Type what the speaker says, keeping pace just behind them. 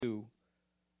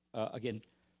Again,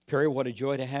 Perry, what a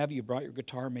joy to have you. You brought your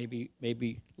guitar.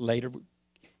 Maybe later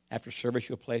after service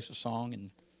you'll play us a song and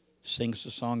sing us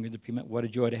a song in the payment. What a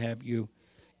joy to have you.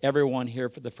 Everyone here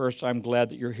for the first time, glad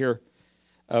that you're here.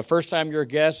 First time you're a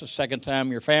guest, the second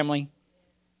time your family.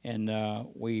 And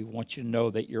we want you to know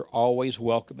that you're always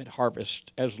welcome at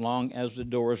Harvest as long as the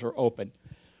doors are open.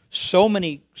 So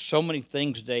many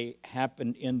things today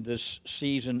happen in this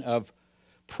season of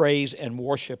praise and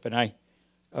worship. And I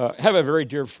have a very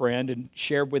dear friend and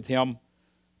shared with him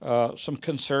some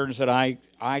concerns that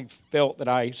I felt that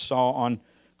I saw on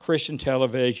Christian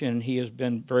television. He has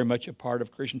been very much a part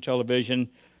of Christian television.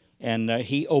 And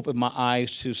he opened my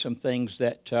eyes to some things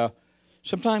that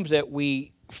sometimes that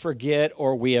we forget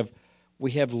or we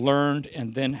have learned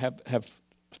and then have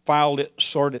filed it,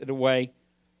 sorted it away.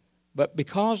 But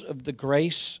because of the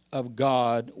grace of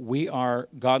God, we are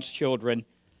God's children,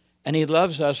 and He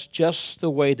loves us just the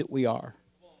way that we are.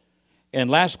 And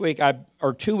last week,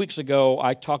 2 weeks ago,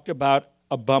 I talked about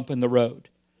a bump in the road.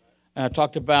 And I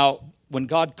talked about when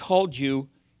God called you,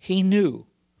 He knew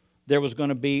there was going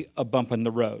to be a bump in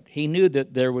the road. He knew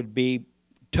that there would be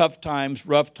tough times,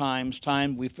 rough times,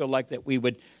 time we feel like that we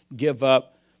would give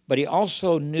up. But He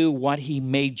also knew what He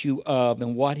made you of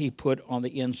and what He put on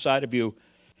the inside of you.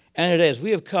 And it is.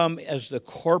 We have come as the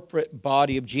corporate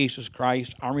body of Jesus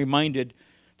Christ. I'm reminded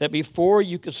that before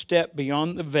you could step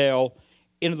beyond the veil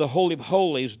into the Holy of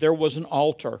Holies, there was an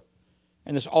altar.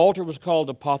 And this altar was called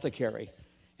apothecary.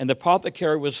 And the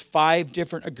apothecary was 5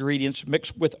 different ingredients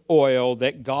mixed with oil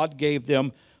that God gave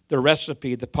them the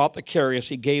recipe. The apothecarius,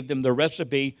 he gave them the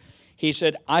recipe. He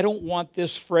said, I don't want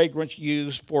this fragrance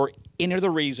used for any other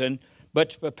reason but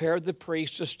to prepare the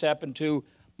priest to step into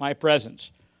my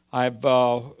presence. I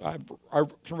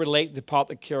can relate to the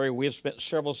apothecary. We have spent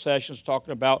several sessions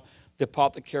talking about the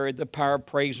apothecary, the power of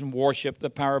praise and worship, the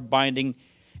power of binding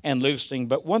and loosing.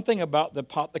 But one thing about the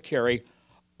apothecary,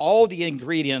 all the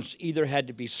ingredients either had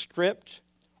to be stripped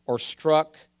or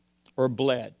struck or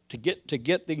bled. To get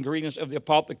the ingredients of the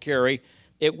apothecary,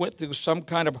 it went through some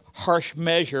kind of harsh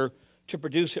measure to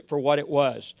produce it for what it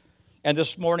was. And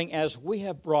this morning, as we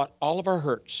have brought all of our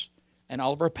hurts and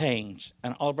all of our pains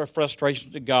and all of our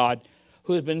frustrations to God,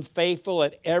 who has been faithful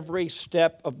at every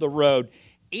step of the road,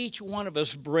 each one of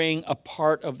us bring a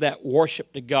part of that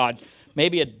worship to God.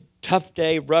 Maybe a tough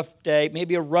day,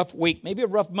 maybe a rough week, maybe a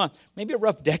rough month, maybe a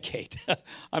rough decade.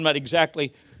 I'm not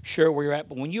exactly sure where you're at,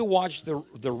 but when you watch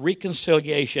the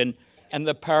reconciliation and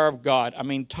the power of God, I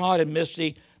mean, Todd and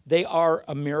Misty, they are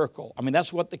a miracle. I mean,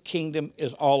 that's what the kingdom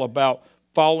is all about,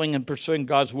 following and pursuing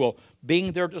God's will,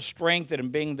 being there to strengthen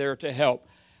and being there to help.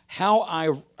 How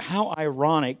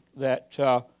ironic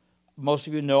that most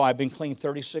of you know I've been clean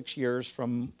 36 years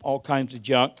from all kinds of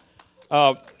junk.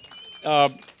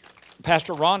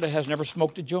 Pastor Rhonda has never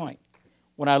smoked a joint.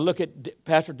 When I look at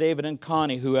Pastor David and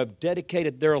Connie, who have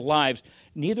dedicated their lives,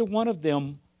 neither one of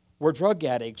them were drug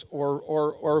addicts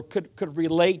or could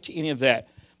relate to any of that.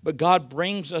 But God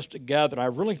brings us together. I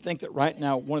really think that right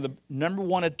now, one of the number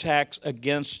one attacks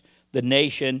against the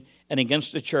nation and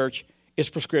against the church is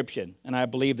prescription. And I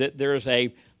believe that there's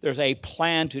a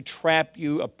plan to trap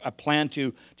you, a plan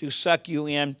to suck you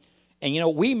in. And, you know,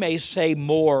 we may say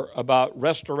more about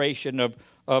restoration of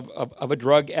a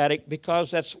drug addict because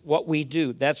that's what we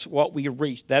do. That's what we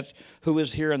reach. That's who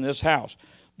is here in this house.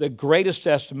 The greatest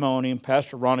testimony, and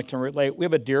Pastor Rhonda can relate, we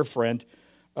have a dear friend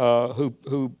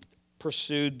who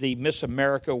pursued the Miss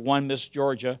America, won Miss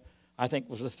Georgia, I think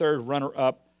was the 3rd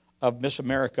runner-up of Miss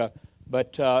America.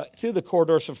 But through the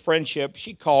corridors of friendship,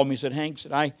 she called me and said, Hank,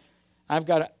 I've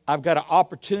got an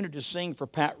opportunity to sing for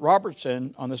Pat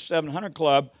Robertson on the 700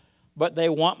 Club, but they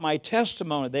want my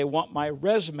testimony, they want my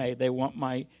resume, they want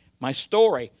my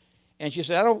story. And she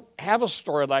said, I don't have a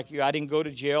story like you. I didn't go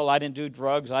to jail, I didn't do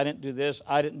drugs, I didn't do this,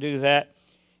 I didn't do that.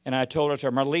 And I told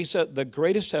her, Marlisa, the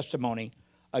greatest testimony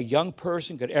a young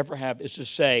person could ever have is to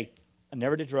say, I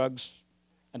never did drugs,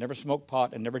 I never smoked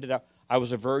pot, I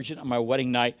was a virgin on my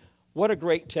wedding night. What a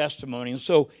great testimony. And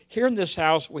so here in this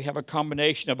house, we have a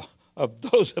combination of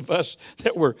those of us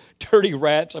that were dirty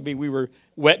rats. I mean, we were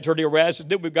wet, dirty rats. And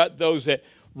then we've got those that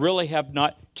really have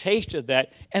not tasted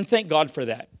that. And thank God for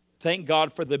that. Thank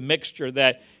God for the mixture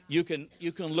that you can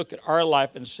look at our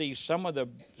life and see some of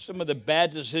the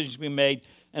bad decisions we made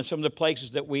and some of the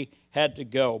places that we had to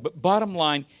go. But bottom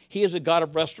line, He is a God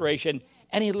of restoration,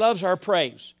 and He loves our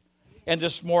praise. And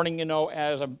this morning, you know,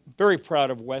 as I'm very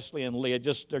proud of Wesley and Leah,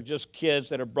 they're just kids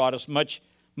that have brought us much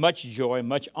joy,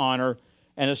 much honor.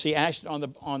 And to see Ashton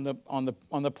on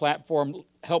the platform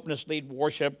helping us lead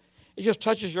worship, it just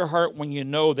touches your heart when you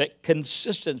know that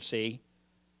consistency.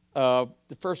 The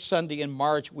first Sunday in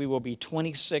March, we will be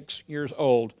 26 years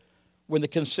old. when the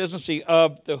consistency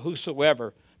of the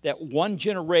whosoever, that one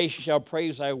generation shall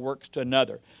praise thy works to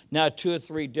another. Now 2 or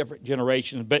 3 different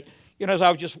generations. But, as I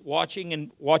was just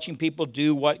watching people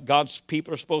do what God's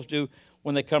people are supposed to do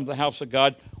when they come to the house of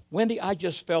God, Wendy, I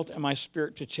just felt in my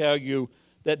spirit to tell you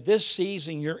that this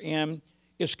season you're in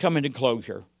is coming to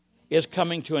closure. It's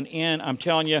coming to an end. I'm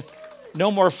telling you,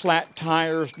 no more flat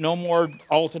tires, no more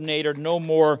alternator, no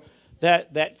more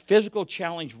that physical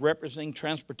challenge representing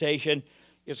transportation.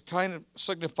 It kind of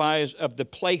signifies of the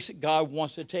place that God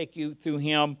wants to take you through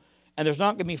Him. And there's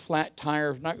not going to be flat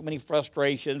tires, not going to be any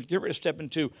frustrations. Get ready to step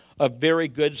into a very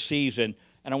good season.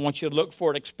 And I want you to look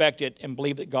for it, expect it, and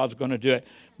believe that God's going to do it.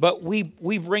 But we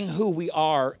bring who we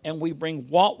are, and we bring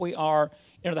what we are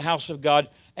into the house of God.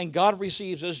 And God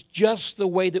receives us just the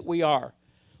way that we are.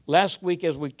 Last week,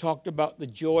 as we talked about the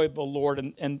joy of the Lord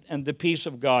and the peace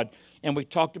of God, and we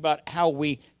talked about how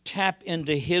we tap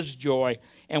into His joy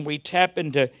and we tap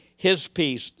into His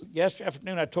peace. Yesterday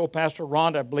afternoon, I told Pastor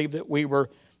Rhonda, I believe that we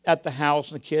were at the house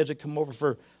and the kids had come over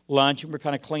for lunch and we're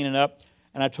kind of cleaning up.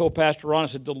 And I told Pastor Rhonda, I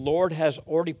said, the Lord has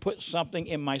already put something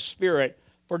in my spirit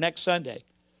for next Sunday.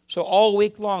 So all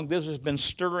week long, this has been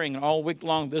stirring, and all week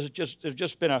long, there's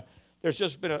just been a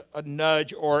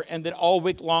nudge, and then all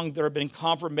week long there have been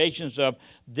confirmations of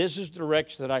this is the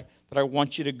direction that I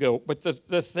want you to go. But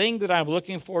the thing that I'm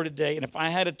looking for today, and if I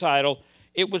had a title,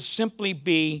 it would simply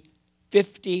be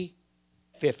 50-50.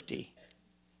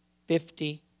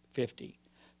 50-50.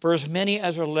 For as many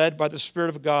as are led by the Spirit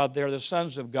of God, they are the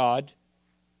sons of God.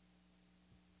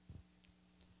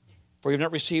 For you have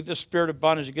not received the spirit of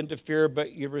bondage again to fear,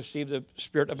 but you have received the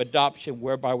spirit of adoption,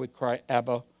 whereby we cry,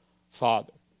 Abba,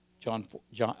 Father.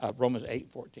 Romans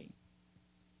 8:14.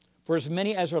 For as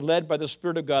many as are led by the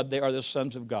Spirit of God, they are the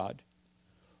sons of God.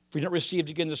 For you have not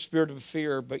received again the spirit of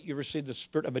fear, but you received the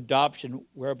spirit of adoption,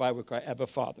 whereby we cry, Abba,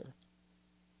 Father.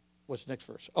 What's the next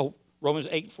verse? Oh, Romans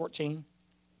 8:14.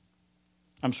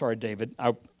 I'm sorry, David.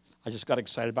 I just got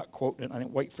excited about quoting it. I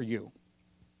didn't wait for you.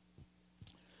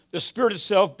 The Spirit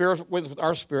itself bears with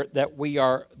our spirit that we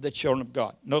are the children of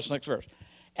God. Notice the next verse.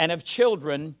 And if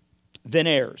children, then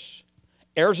heirs.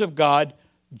 Heirs of God,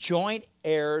 joint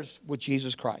heirs with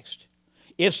Jesus Christ.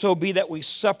 If so be that we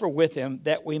suffer with Him,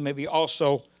 that we may be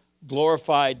also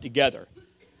glorified together.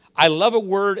 I love a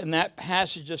word in that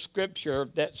passage of Scripture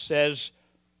that says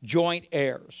joint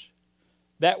heirs.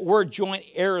 That word joint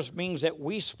heirs means that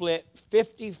we split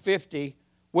 50-50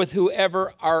 with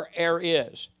whoever our heir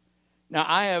is. Now,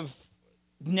 I have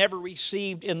never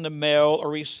received in the mail or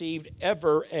received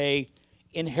ever a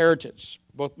inheritance.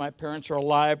 Both my parents are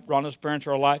alive. Rhonda's parents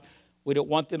are alive. We don't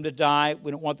want them to die.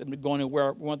 We don't want them to go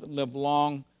anywhere. We want them to live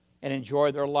long and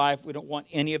enjoy their life. We don't want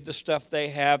any of the stuff they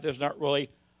have. There's not really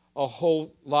a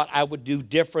whole lot I would do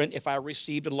different if I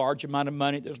received a large amount of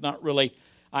money. There's not really,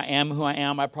 I am who I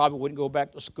am. I probably wouldn't go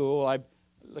back to school.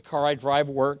 The car I drive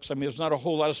works. I mean, there's not a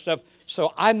whole lot of stuff.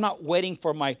 So I'm not waiting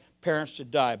for my parents to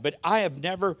die. But I have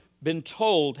never been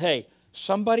told, hey,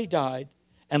 somebody died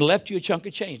and left you a chunk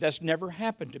of change. That's never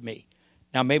happened to me.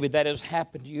 Now, maybe that has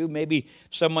happened to you. Maybe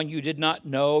someone you did not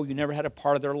know, you never had a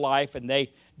part of their life, and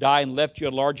they die and left you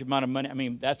a large amount of money. I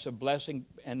mean, that's a blessing,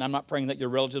 and I'm not praying that your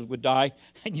relatives would die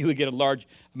and you would get a large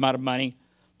amount of money.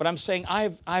 But I'm saying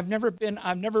I've never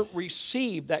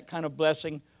received that kind of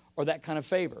blessing or that kind of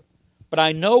favor. But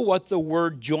I know what the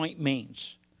word joint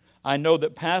means. I know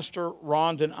that Pastor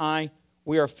Rhonda and I,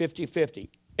 we are 50-50.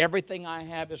 Everything I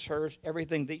have is hers.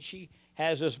 Everything that she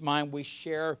has is mine. We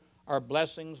share our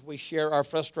blessings. We share our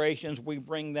frustrations. We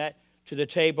bring that to the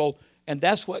table. And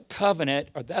that's what covenant,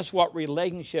 or that's what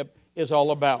relationship is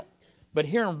all about. But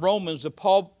here in Romans,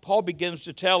 Paul begins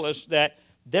to tell us that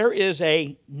there is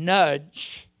a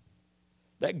nudge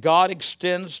that God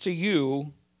extends to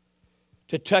you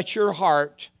to touch your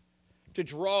heart, to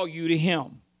draw you to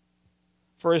Him.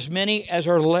 For as many as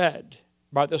are led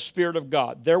by the Spirit of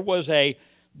God. There was a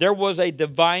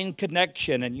divine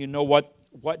connection, and you know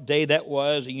what day that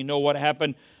was, and you know what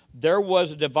happened. There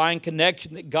was a divine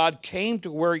connection that God came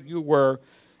to where you were,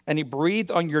 and He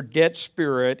breathed on your dead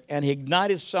spirit, and He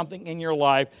ignited something in your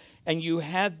life, and you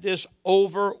had this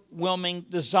overwhelming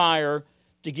desire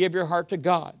to give your heart to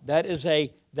God. That is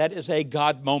a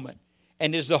God moment.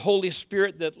 And it's the Holy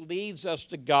Spirit that leads us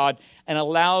to God and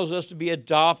allows us to be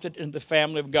adopted into the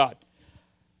family of God.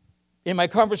 In my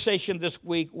conversation this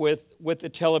week with the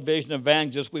television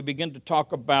evangelist, we begin to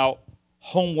talk about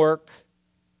homework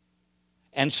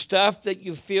and stuff that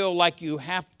you feel like you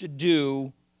have to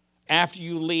do after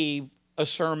you leave a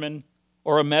sermon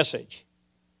or a message.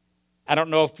 I don't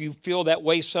know if you feel that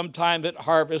way sometimes at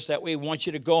Harvest, that we want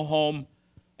you to go home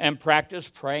and practice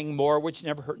praying more, which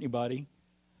never hurt anybody.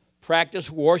 practice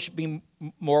worshiping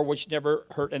more, which never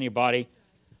hurt anybody.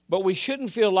 But we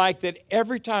shouldn't feel like that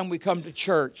every time we come to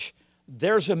church,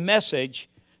 there's a message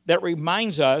that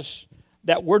reminds us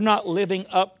that we're not living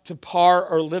up to par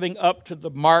or living up to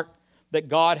the mark that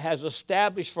God has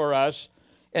established for us.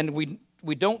 And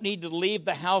we don't need to leave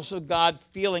the house of God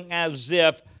feeling as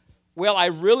if, well, I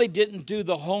really didn't do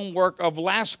the homework of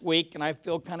last week, and I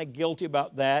feel kind of guilty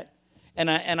about that. And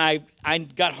I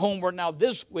got homework now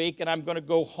this week, and I'm going to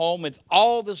go home with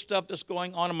all the stuff that's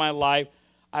going on in my life.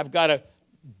 I've got to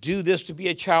do this to be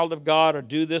a child of God, or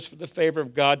do this for the favor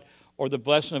of God or the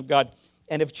blessing of God.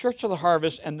 And if Church of the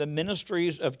Harvest and the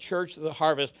ministries of Church of the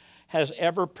Harvest has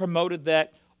ever promoted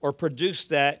that or produced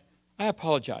that, I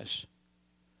apologize.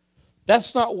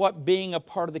 That's not what being a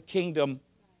part of the kingdom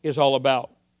is all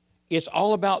about. It's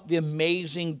all about the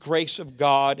amazing grace of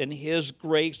God and His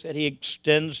grace that He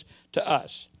extends to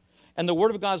us. And the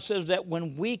Word of God says that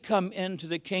when we come into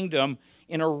the kingdom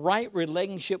in a right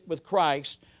relationship with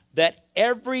Christ, that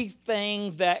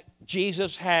everything that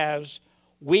Jesus has,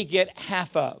 we get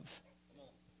half of.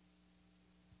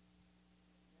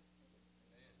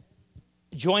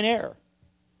 Joint heir.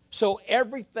 So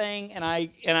everything, and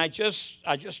I just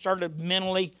started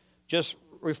mentally just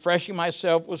refreshing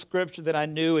myself with scripture that I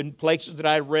knew and places that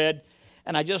I read,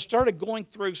 and I just started going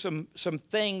through some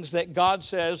things that God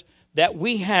says that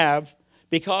we have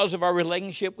because of our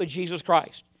relationship with Jesus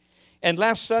Christ. And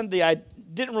last Sunday, I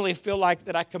didn't really feel like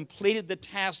that I completed the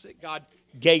task that God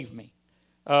gave me.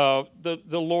 The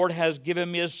Lord has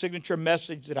given me a signature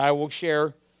message that I will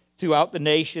share throughout the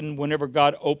nation whenever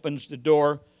God opens the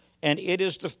door. And it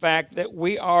is the fact that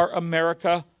we are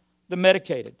America the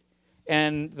medicated.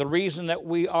 And the reason that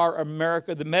we are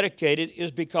America the medicated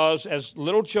is because as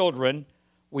little children,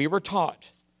 we were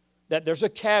taught that there's a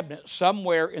cabinet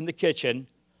somewhere in the kitchen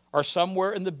or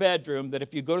somewhere in the bedroom that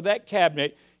if you go to that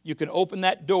cabinet, you can open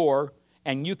that door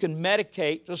and you can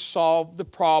medicate to solve the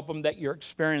problem that you're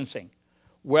experiencing.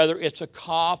 Whether it's a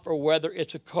cough or whether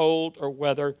it's a cold or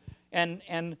whether, and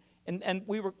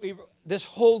this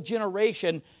whole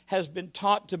generation has been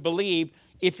taught to believe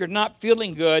if you're not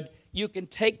feeling good, you can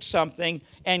take something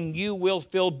and you will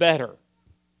feel better.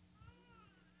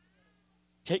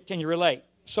 Can you relate?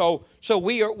 So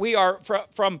we are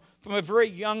from a very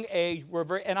young age.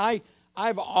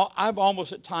 I've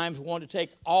almost at times wanted to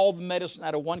take all the medicine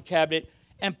out of one cabinet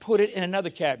and put it in another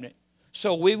cabinet,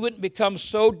 so we wouldn't become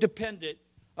so dependent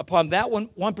upon that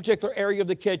one particular area of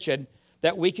the kitchen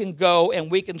that we can go and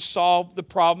we can solve the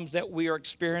problems that we are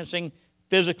experiencing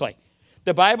physically.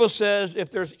 The Bible says if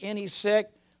there's any sick,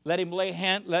 let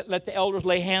the elders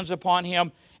lay hands upon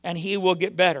him and he will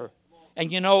get better.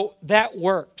 And you know, that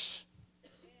works.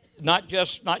 Not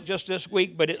just this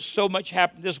week, but it's so much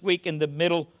happened this week in the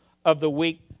middle of the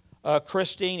week.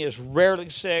 Christine is rarely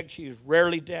sick. She's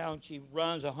rarely down. She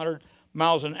runs 100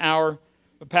 miles an hour.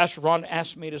 But Pastor Ron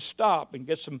asked me to stop and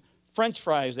get some French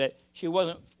fries that she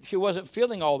wasn't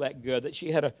feeling all that good, that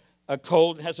she had a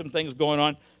cold and had some things going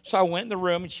on. So I went in the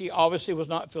room, and she obviously was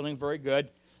not feeling very good.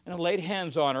 And I laid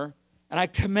hands on her, and I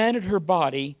commanded her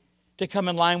body to come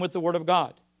in line with the Word of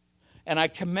God. And I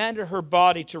commanded her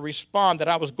body to respond that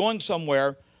I was going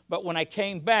somewhere, but when I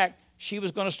came back, she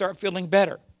was going to start feeling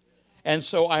better. And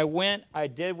so I went, I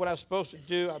did what I was supposed to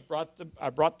do. I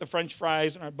brought the French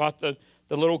fries, and I bought the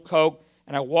little Coke,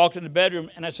 and I walked in the bedroom,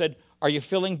 and I said, "Are you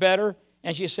feeling better?"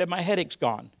 And she said, "My headache's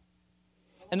gone."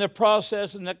 In the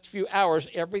process, in the next few hours,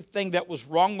 everything that was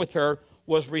wrong with her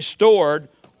was restored.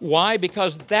 Why?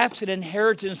 Because that's an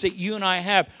inheritance that you and I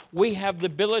have. We have the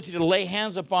ability to lay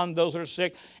hands upon those that are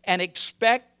sick and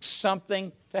expect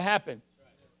something to happen.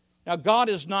 Now, God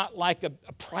is not like a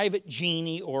private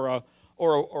genie or a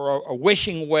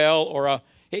wishing well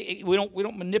we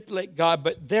don't manipulate God,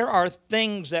 but there are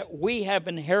things that we have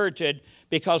inherited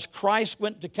because Christ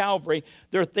went to Calvary.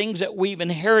 There are things that we've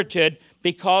inherited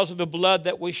because of the blood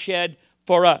that was shed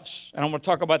for us. And I'm going to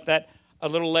talk about that a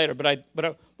little later.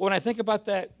 But when I think about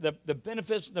that, the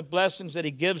benefits and the blessings that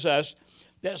He gives us,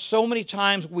 that so many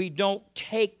times we don't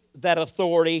take that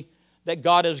authority that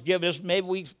God has given us.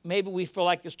 Maybe we feel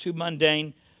like it's too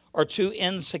mundane or too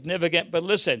insignificant. But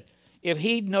listen, if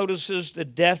He notices the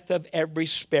death of every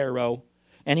sparrow,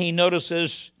 and He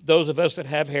notices those of us that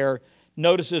have hair,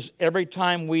 notices every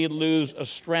time we lose a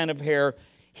strand of hair,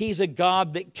 He's a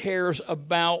God that cares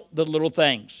about the little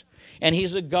things. And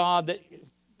He's a God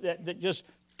that just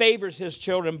favors His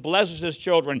children, blesses His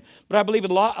children. But I believe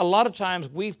a lot of times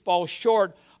we fall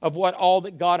short of what all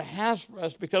that God has for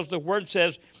us, because the Word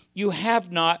says, "You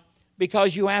have not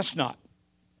because you ask not."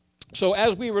 So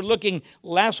as we were looking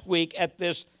last week at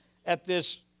this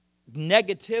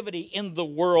negativity in the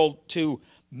world to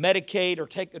medicate or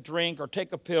take a drink or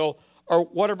take a pill or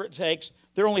whatever it takes.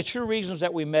 There are only two reasons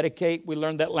that we medicate. We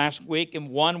learned that last week, and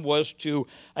one was to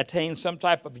attain some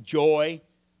type of joy.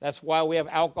 That's why we have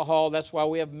alcohol. That's why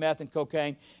we have meth and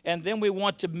cocaine. And then we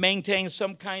want to maintain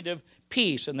some kind of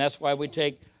peace, and that's why we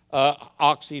take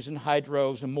oxys and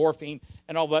hydros and morphine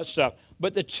and all that stuff.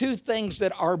 But the two things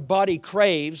that our body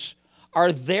craves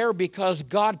are there because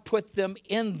God put them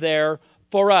in there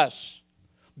for us.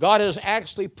 God has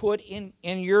actually put in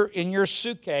your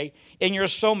psyche, in your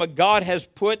soma, God has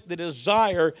put the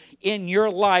desire in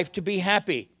your life to be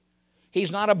happy.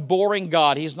 He's not a boring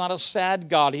God. He's not a sad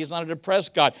God. He's not a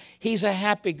depressed God. He's a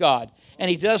happy God. And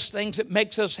He does things that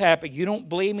makes us happy. You don't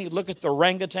believe me? Look at the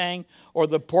orangutan or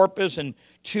the porpoise, and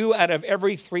 2 out of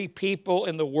every 3 people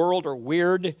in the world are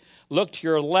weird. Look to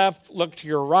your left, look to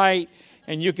your right,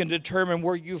 and you can determine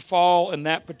where you fall in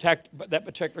that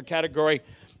particular category.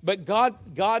 But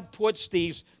God puts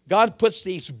these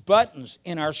buttons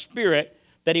in our spirit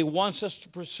that He wants us to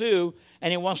pursue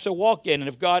and He wants to walk in. And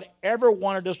if God ever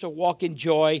wanted us to walk in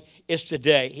joy, it's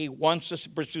today. He wants us to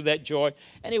pursue that joy,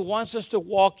 and He wants us to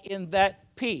walk in that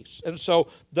peace. And so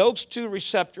those 2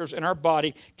 receptors in our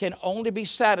body can only be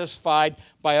satisfied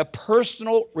by a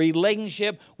personal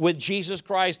relationship with Jesus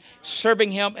Christ,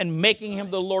 serving Him and making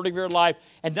Him the Lord of your life,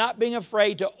 and not being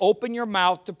afraid to open your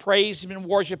mouth to praise Him and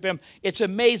worship Him. It's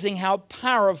amazing how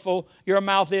powerful your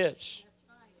mouth is.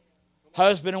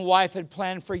 Husband and wife had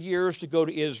planned for years to go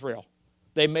to Israel.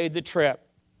 They made the trip.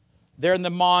 They're in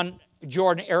the Amman,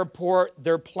 Jordan airport.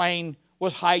 Their plane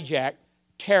was hijacked.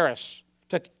 Terrorists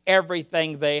took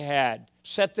everything they had,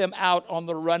 set them out on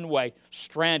the runway,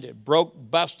 stranded, broke,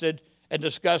 busted, and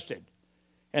disgusted.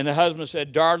 And the husband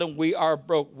said, "Darling, we are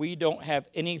broke. We don't have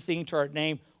anything to our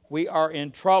name. We are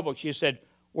in trouble." She said,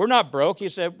 "We're not broke." He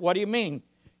said, "What do you mean?"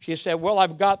 She said, "Well,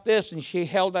 I've got this." And she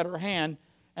held out her hand,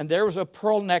 and there was a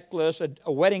pearl necklace,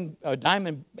 a wedding, a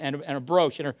diamond, and a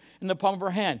brooch in the palm of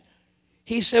her hand.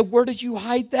 He said, "Where did you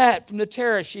hide that from the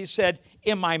terrorists?" She said,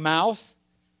 "In my mouth."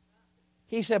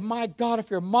 He said, "My God, if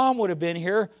your mom would have been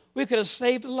here, we could have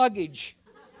saved the luggage."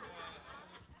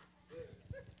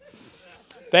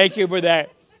 Thank you for that.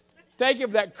 Thank you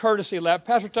for that courtesy laugh.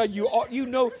 Pastor Todd, you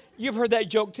know, you've heard that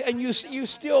joke, and you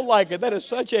still like it. That is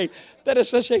such a,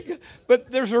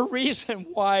 but there's a reason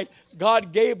why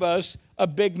God gave us a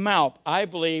big mouth. I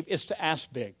believe it's to ask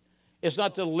big. It's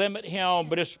not to limit Him,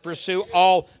 but it's to pursue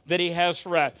all that He has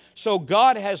for us. So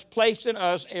God has placed in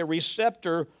us a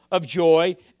receptor of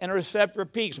joy and a receptor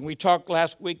of peace. And we talked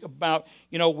last week about,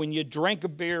 when you drink a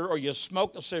beer or you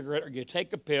smoke a cigarette or you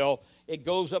take a pill, it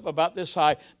goes up about this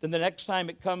high. Then the next time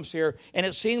it comes here, and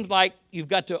it seems like you've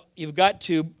got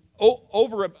to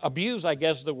over abuse, I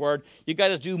guess is the word. You've got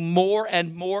to do more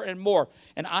and more and more.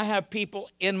 And I have people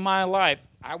in my life.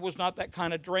 I was not that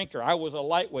kind of drinker. I was a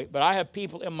lightweight. But I have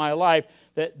people in my life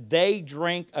that they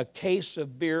drink a case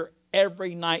of beer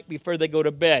every night before they go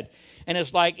to bed. And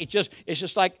it's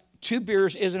just like 2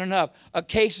 beers isn't enough. A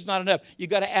case is not enough. You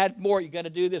got to add more. You got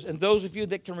to do this. And those of you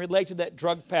that can relate to that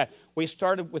drug path, we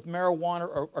started with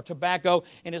marijuana or tobacco,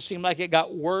 and it seemed like it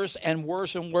got worse and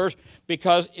worse and worse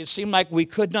because it seemed like we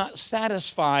could not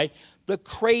satisfy the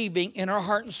craving in our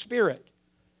heart and spirit.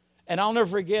 And I'll never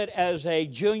forget, as a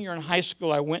junior in high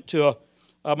school, I went to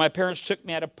my parents took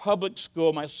me out of public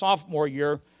school my sophomore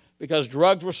year because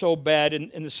drugs were so bad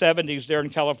in the 70s there in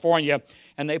California,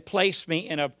 and they placed me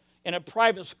in a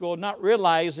private school, not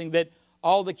realizing that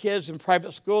all the kids in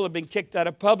private school had been kicked out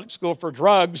of public school for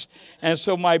drugs. And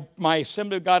so my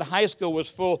Assembly of God high school was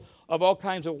full of all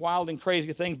kinds of wild and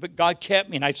crazy things, but God kept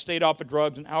me, and I stayed off of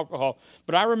drugs and alcohol.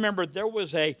 But I remember there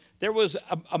was a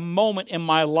moment in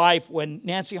my life when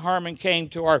Nancy Harmon came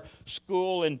to our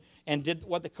school and did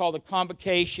what they call the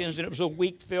convocations, and it was a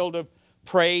week filled of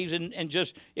praise and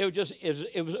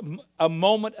it was a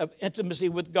moment of intimacy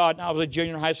with God. And I was a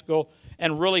junior in high school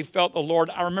and really felt the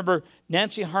Lord. I remember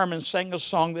Nancy Harmon sang a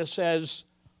song that says,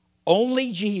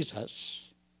 "Only Jesus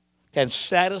can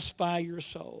satisfy your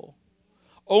soul.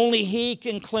 Only He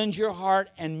can cleanse your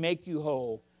heart and make you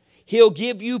whole. He'll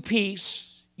give you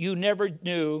peace you never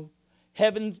knew,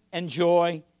 heaven and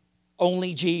joy.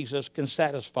 Only Jesus can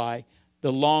satisfy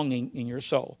the longing in your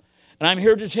soul." And I'm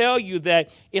here to tell you that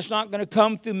it's not going to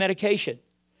come through medication.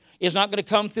 It's not going to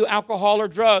come through alcohol or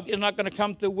drug. It's not going to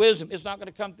come through wisdom. It's not going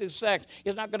to come through sex.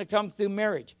 It's not going to come through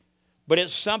marriage. But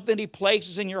it's something He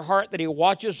places in your heart that He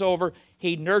watches over.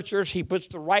 He nurtures. He puts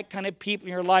the right kind of people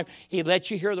in your life. He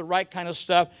lets you hear the right kind of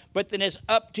stuff. But then it's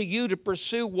up to you to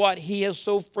pursue what He has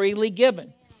so freely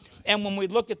given. And when we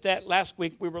look at that last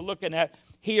week, we were looking at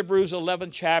Hebrews 11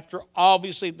 chapter,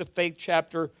 obviously the faith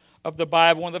chapter of the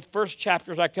Bible, one of the first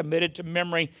chapters I committed to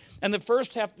memory. And the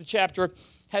first half of the chapter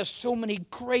has so many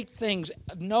great things.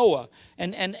 Noah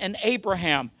and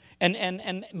Abraham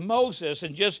and Moses,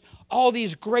 and just all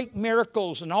these great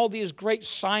miracles and all these great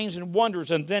signs and wonders.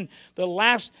 And then the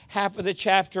last half of the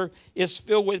chapter is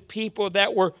filled with people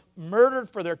that were murdered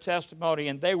for their testimony,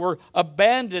 and they were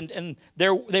abandoned, and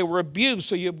they were abused.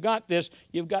 So you've got this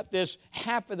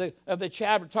half of the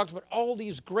chapter talks about all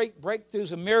these great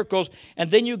breakthroughs and miracles, and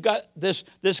then you've got this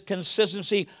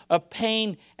consistency of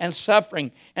pain and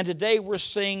suffering. And today we're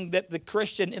seeing that the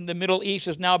Christian in the Middle East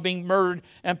is now being murdered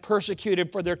and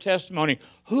persecuted for their testimony.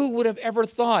 Who would have ever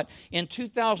thought in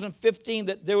 2015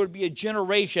 that there would be a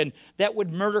generation that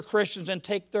would murder Christians and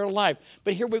take their life?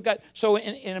 But here we've got, so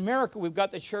in America, we've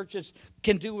got the church that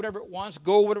can do whatever it wants,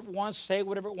 go whatever it wants, say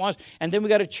whatever it wants. And then we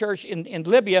got a church in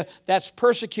Libya that's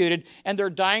persecuted, and they're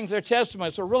dying for their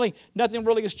testimony. So really, nothing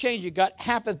really has changed. You got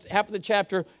half of the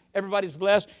chapter, everybody's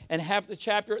blessed, and half the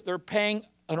chapter, they're paying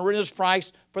an horrendous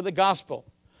price for the gospel.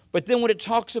 But then when it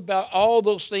talks about all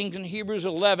those things in Hebrews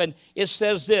 11, it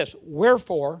says this: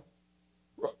 wherefore,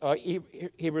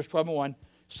 Hebrews 12:1,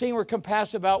 seeing we're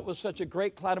compassed about with such a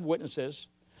great cloud of witnesses,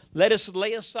 let us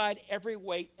lay aside every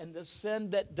weight and the sin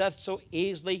that doth so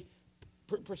easily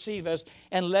perceive us,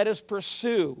 and let us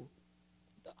pursue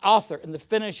the author and the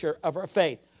finisher of our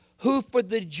faith, who for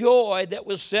the joy that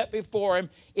was set before him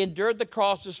endured the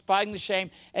cross, despising the shame,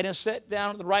 and is set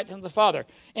down at the right hand of the Father.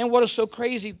 And what is so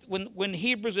crazy, when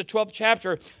Hebrews, the 12th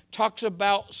chapter, talks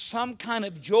about some kind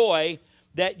of joy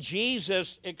that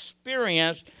Jesus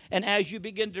experienced, and as you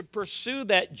begin to pursue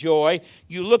that joy,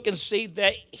 you look and see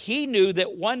that he knew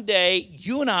that one day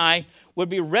you and I would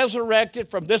be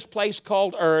resurrected from this place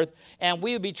called earth, and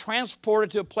we would be transported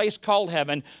to a place called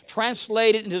heaven,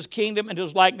 translated into his kingdom, into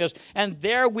his likeness, and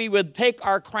there we would take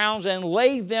our crowns and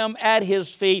lay them at his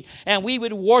feet, and we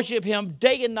would worship him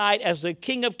day and night as the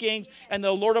King of Kings and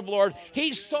the Lord of Lords.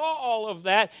 He saw all of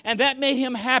that, and that made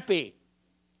him happy.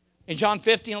 In John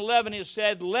 15:11, it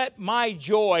said, let my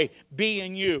joy be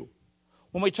in you.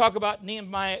 When we talk about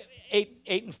Nehemiah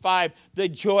 8:8-5, the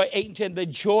joy, 8-10, the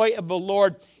joy of the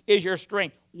Lord is your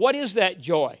strength. What is that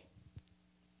joy?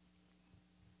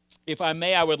 If I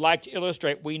may, I would like to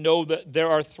illustrate. We know that there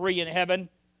are three in heaven.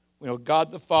 We know God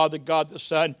the Father, God the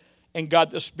Son, and God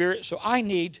the Spirit. So I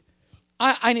need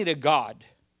a God.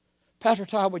 Pastor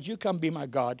Todd, would you come be my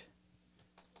God?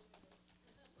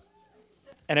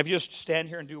 And if you just stand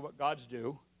here and do what gods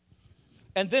do.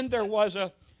 And then there was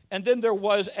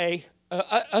a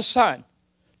son.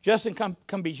 Justin,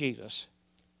 come be Jesus.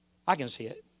 I can see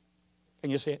it. Can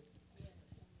you see it?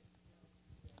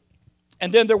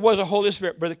 And then there was a Holy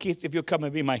Spirit. Brother Keith, if you'll come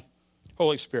and be my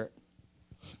Holy Spirit.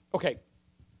 Okay.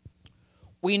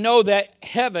 We know that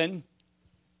heaven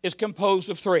is composed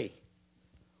of three.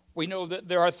 We know that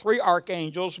there are three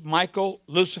archangels, Michael,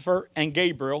 Lucifer, and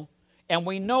Gabriel. And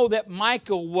we know that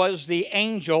Michael was the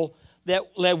angel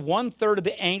that led 1/3 of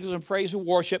the angels in praise and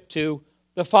worship to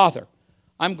the Father.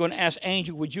 I'm going to ask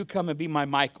Angel, would you come and be my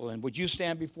Michael? And would you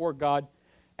stand before God?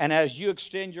 And as you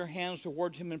extend your hands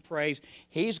towards him in praise,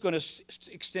 he's going to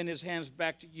extend his hands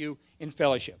back to you in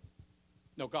fellowship.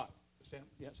 No, God.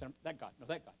 That God. No,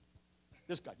 that God.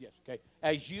 This God, yes, okay.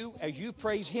 As you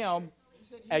praise him,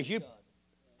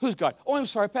 who's God? Oh, I'm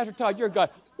sorry, Pastor Todd, you're God.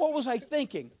 What was I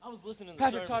thinking? I was listening to the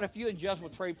Pastor sermon. Todd, if you and Justin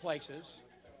would trade places.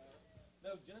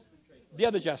 No, Justin traded. The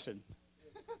other Justin.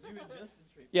 You and Justin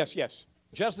traded. Yes.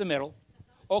 Just the middle.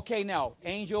 Okay, now,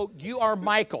 angel, you are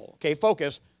Michael. Okay,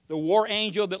 focus. The war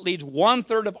angel that leads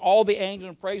 1/3 of all the angels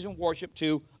in praise and worship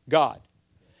to God.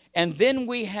 And then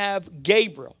we have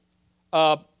Gabriel.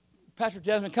 Pastor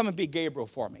Desmond, come and be Gabriel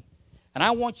for me. And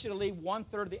I want you to lead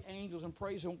 1/3 of the angels in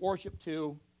praise and worship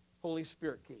to Holy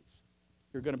Spirit Keith.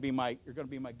 You're going to be my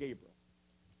Gabriel.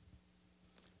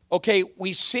 Okay,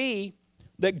 we see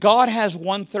that God has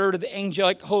 1/3 of the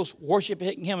angelic host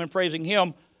worshiping him and praising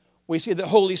him. We see that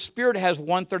Holy Spirit has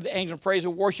 1/3 of the angels in praise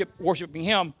and worshiping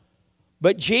him.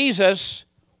 But Jesus,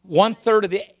 1/3 of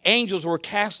the angels were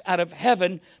cast out of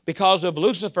heaven because of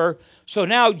Lucifer. So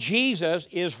now Jesus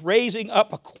is raising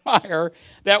up a choir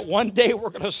that one day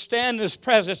we're going to stand in his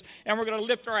presence and we're going to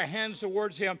lift our hands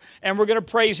towards him and we're going to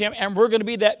praise him and we're going to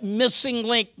be that missing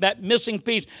link, that missing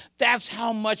piece. That's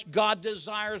how much God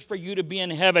desires for you to be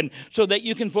in heaven so that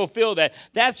you can fulfill that.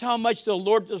 That's how much the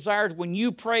Lord desires when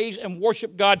you praise and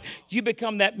worship God. You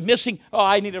become that missing, oh,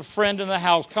 I need a friend in the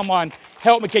house. Come on,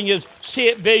 help me. Can you see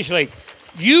it visually?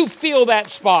 You feel that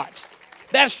spot.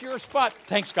 That's your spot.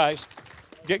 Thanks, guys.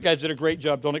 You guys did a great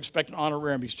job. Don't expect an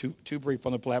honorarium. He's too brief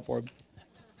on the platform.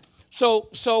 So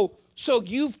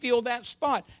you feel that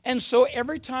spot. And so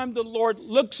every time the Lord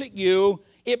looks at you,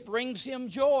 It brings him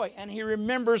joy, and he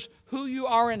remembers who you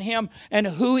are in him and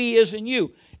who he is in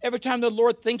you. Every time the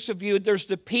Lord thinks of you, there's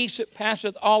the peace that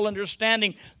passeth all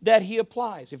understanding that he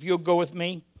applies. If you'll go with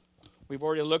me, we've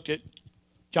already looked at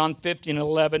John 15 and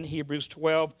 11, Hebrews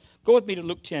 12. Go with me to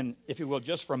Luke 10, if you will,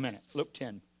 just for a minute. Luke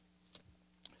 10.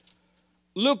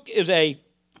 Luke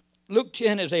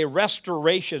 10 is a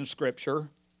restoration scripture.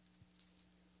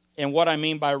 And what I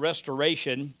mean by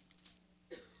restoration,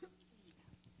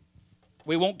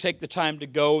 we won't take the time to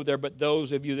go there, but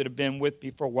those of you that have been with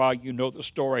me for a while, you know the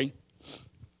story.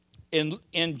 In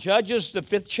Judges, the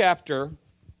 5th chapter,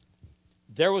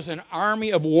 there was an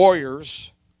army of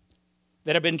warriors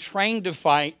that had been trained to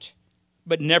fight,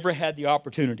 but never had the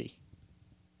opportunity.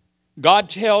 God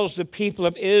tells the people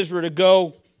of Israel to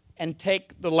go and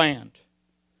take the land.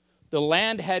 The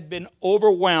land had been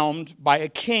overwhelmed by a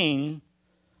king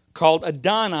called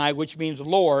Adonai, which means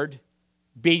Lord,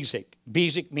 Bezek.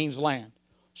 Bezek means land.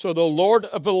 So the Lord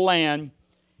of the land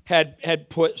had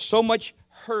put so much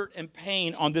hurt and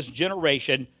pain on this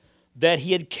generation that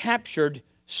he had captured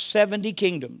 70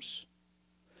 kingdoms.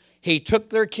 He took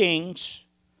their kings,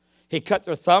 he cut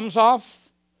their thumbs off,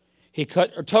 he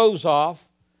cut their toes off,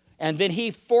 and then he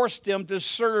forced them to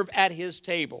serve at his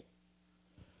table.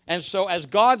 And so as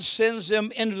God sends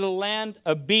them into the land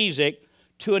of Bezek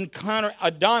to encounter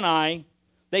Adonai,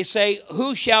 they say,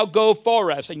 who shall go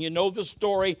for us? And you know the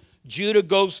story. Judah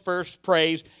goes first,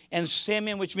 praise, and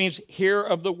Simeon, which means hearer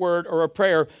of the word or a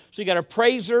prayer. So you got a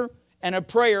praiser and a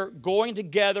prayer going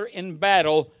together in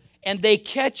battle, and they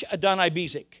catch Adonai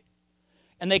Bezek.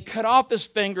 And they cut off his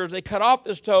fingers, they cut off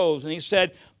his toes, and he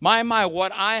said, my,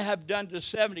 what I have done to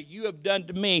 70, you have done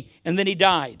to me. And then he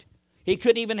died. He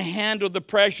couldn't even handle the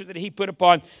pressure that he put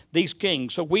upon these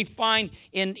kings. So we find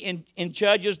in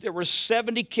Judges there were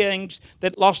 70 kings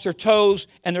that lost their toes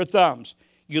and their thumbs.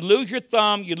 You lose your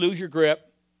thumb, you lose your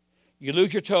grip. You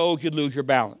lose your toe, you lose your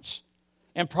balance.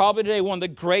 And probably today, one of the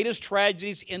greatest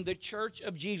tragedies in the church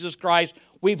of Jesus Christ,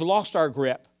 we've lost our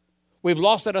grip. We've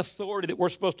lost that authority that we're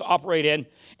supposed to operate in,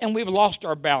 and we've lost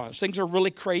our balance. Things are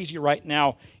really crazy right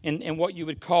now in what you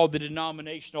would call the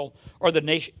denominational or the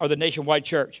nationwide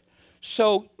church.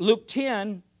 So Luke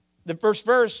 10, the first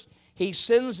verse, he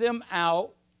sends them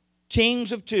out,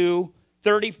 teams of 2,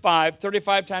 35.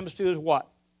 35 times 2 is what?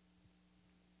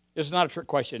 This is not a trick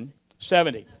question.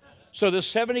 70. So the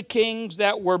 70 kings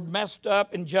that were messed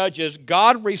up in Judges,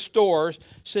 God restores,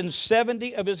 sends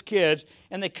 70 of his kids,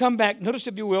 and they come back. Notice,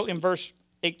 if you will, in verse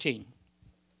 18.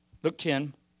 Luke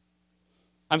 10.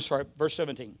 Verse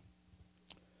 17.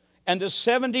 And the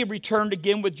 70 returned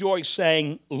again with joy,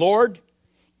 saying, Lord,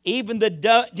 even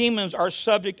the demons are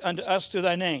subject unto us through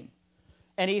thy name.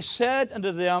 And he said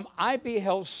unto them, I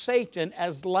beheld Satan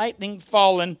as lightning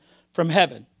fallen from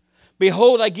heaven.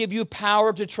 Behold, I give you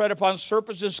power to tread upon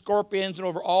serpents and scorpions and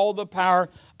over all the power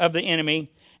of the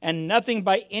enemy, and nothing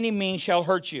by any means shall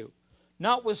hurt you.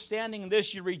 Notwithstanding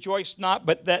this, you rejoice not,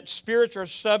 but that spirits are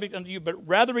subject unto you, but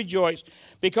rather rejoice,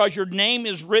 because your name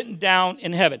is written down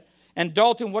in heaven. And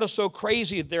Dalton, what is so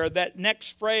crazy there, that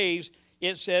next phrase,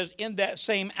 it says, in that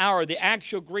same hour. The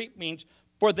actual Greek means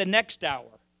for the next hour.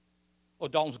 Oh,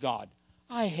 Dalton's God.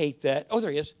 I hate that. Oh,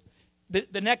 there he is.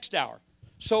 The next hour.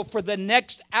 So for the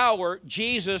next hour,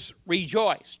 Jesus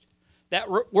rejoiced. That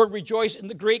word rejoice in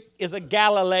the Greek is a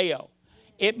Galileo.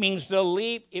 It means to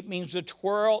leap, it means to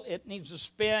twirl, it means to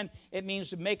spin, it means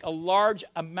to make a large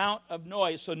amount of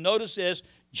noise. So notice this,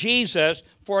 Jesus,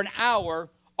 for an hour,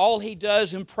 all he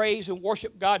does is praise and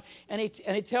worship God. And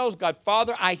he tells God,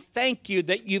 Father, I thank you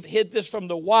that you've hid this from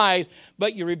the wise,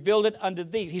 but you revealed it unto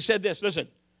thee. He said this, listen,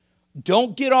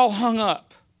 don't get all hung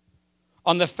up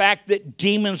on the fact that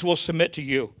demons will submit to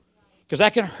you. Because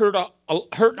that can hurt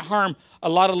and harm a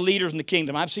lot of leaders in the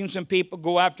kingdom. I've seen some people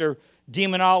go after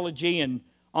demonology, and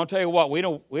I'll tell you what, we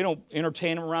don't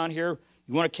entertain them around here.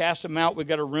 You want to cast them out, we've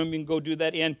got a room you can go do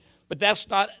that in. But that's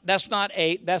not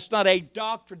a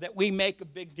doctrine that we make a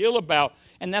big deal about.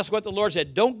 And that's what the Lord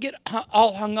said. Don't get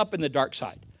all hung up in the dark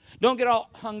side. Don't get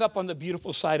all hung up on the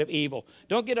beautiful side of evil.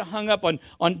 Don't get hung up and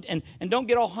don't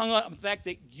get all hung up on the fact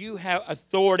that you have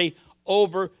authority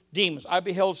over demons. I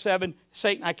beheld 7,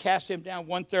 Satan, I cast him down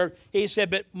 1/3. He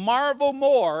said, but marvel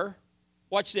more,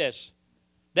 watch this,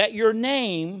 that your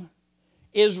name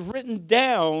is written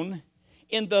down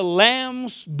in the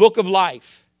Lamb's book of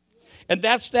life. And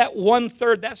that's that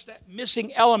 1/3, that's that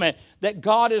missing element that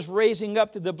God is raising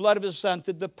up through the blood of his Son,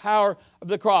 through the power of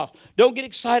the cross. Don't get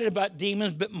excited about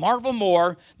demons, but marvel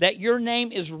more that your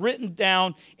name is written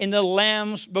down in the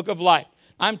Lamb's book of life.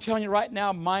 I'm telling you right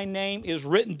now, my name is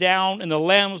written down in the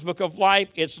Lamb's Book of Life.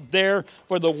 It's there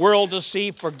for the world to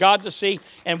see, for God to see.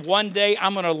 And one day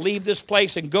I'm going to leave this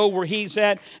place and go where He's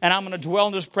at, and I'm going to dwell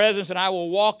in His presence, and I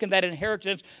will walk in that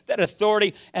inheritance, that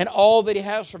authority, and all that He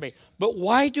has for me. But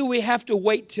why do we have to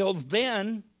wait till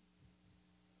then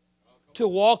to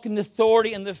walk in the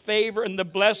authority and the favor and the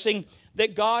blessing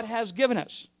that God has given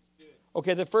us?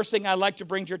 Okay, the first thing I'd like to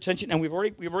bring to your attention, and we've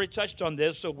already touched on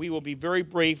this, so we will be very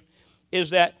brief,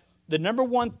 is that the number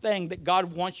one thing that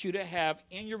God wants you to have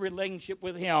in your relationship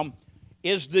with Him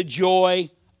is the joy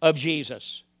of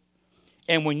Jesus.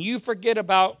 And when you forget let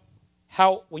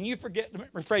me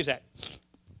rephrase that.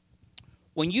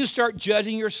 When you start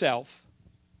judging yourself,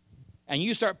 and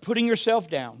you start putting yourself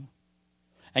down,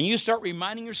 and you start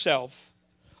reminding yourself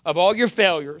of all your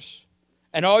failures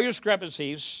and all your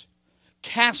discrepancies,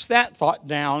 cast that thought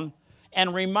down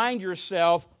and remind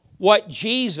yourself what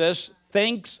Jesus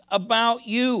thinks about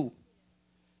you.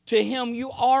 To Him,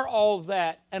 you are all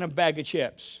that and a bag of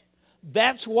chips.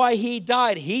 That's why He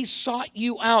died. He sought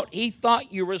you out. He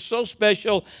thought you were so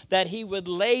special that He would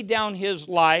lay down His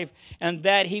life and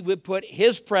that He would put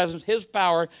His presence, His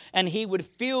power, and He would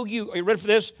fill you, are you ready for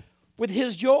this? With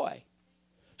His joy.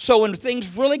 So when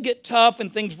things really get tough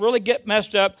and things really get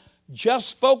messed up,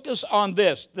 just focus on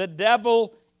this. The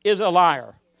devil is a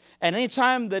liar. And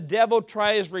anytime the devil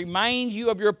tries to remind you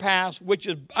of your past, which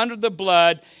is under the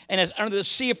blood and is under the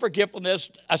sea of forgetfulness,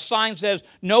 a sign says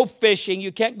no fishing.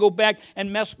 You can't go back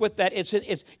and mess with that.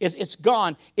 It's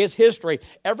gone. It's history.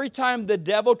 Every time the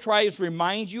devil tries to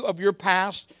remind you of your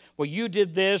past, well, you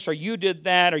did this or you did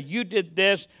that or you did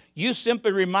this, you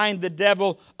simply remind the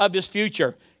devil of his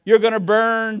future. You're going to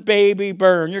burn, baby,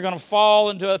 burn. You're going to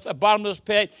fall into a bottomless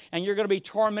pit, and you're going to be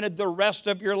tormented the rest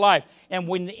of your life. And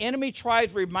when the enemy tries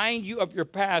to remind you of your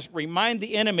past, remind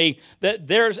the enemy that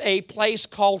there's a place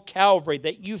called Calvary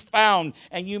that you found,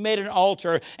 and you made an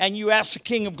altar, and you asked the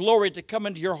King of Glory to come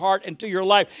into your heart and to your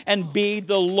life and be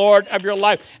the Lord of your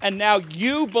life. And now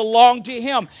you belong to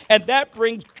Him, and that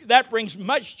brings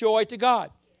much joy to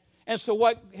God. And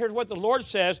so here's what the Lord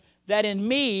says, that in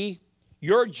me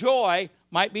your joy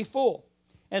might be full.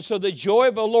 And so the joy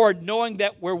of the Lord, knowing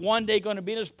that we're one day going to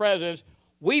be in His presence,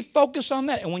 we focus on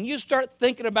that. And when you start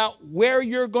thinking about where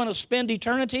you're going to spend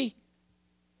eternity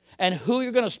and who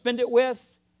you're going to spend it with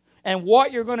and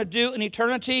what you're going to do in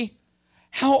eternity,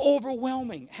 how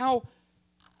overwhelming. How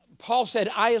Paul said,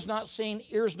 eye has not seen,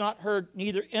 ears not heard,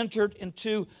 neither entered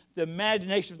into the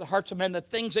imagination of the hearts of men, the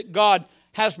things that God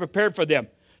has prepared for them.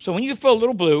 So when you feel a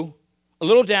little blue, a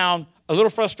little down, a little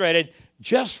frustrated,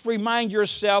 just remind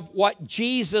yourself what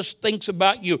Jesus thinks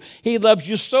about you. He loves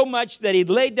you so much that He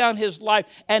laid down His life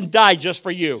and died just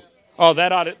for you. Oh,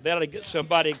 that ought to get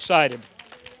somebody excited.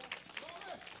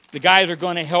 The guys are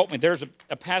going to help me. There's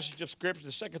a passage of Scripture.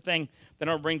 The second thing that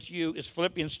I'll bring to you is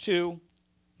Philippians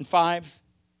 2:5.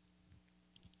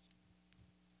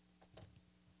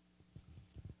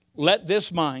 Let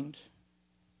this mind,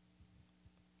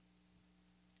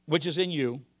 which is in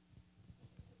you,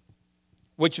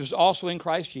 which was also in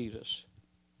Christ Jesus.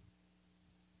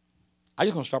 I'm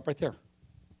just going to stop right there.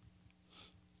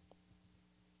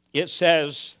 It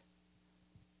says,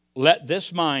 let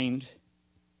this mind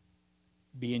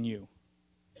be in you.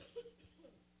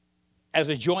 As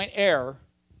a joint heir,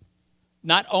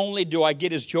 not only do I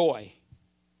get His joy,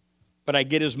 but I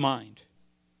get His mind.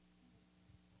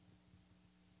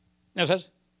 Now,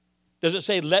 does it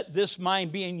say, let this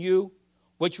mind be in you,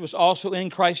 which was also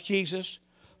in Christ Jesus?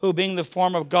 Who being the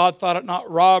form of God thought it not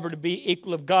robbery to be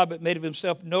equal of God, but made of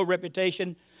Himself no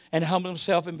reputation, and humbled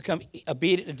Himself and become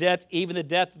obedient to death, even the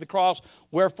death of the cross.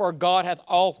 Wherefore God hath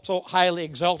also highly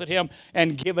exalted Him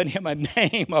and given Him a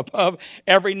name above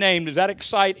every name. Does that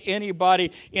excite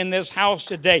anybody in this house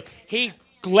today? He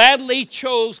gladly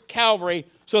chose Calvary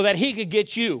so that He could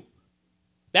get you.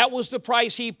 That was the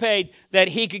price He paid, that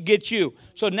He could get you.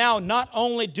 So now not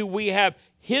only do we have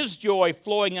His joy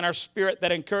flowing in our spirit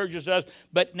that encourages us,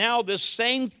 but now the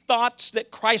same thoughts that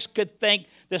Christ could think,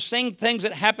 the same things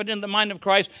that happened in the mind of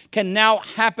Christ can now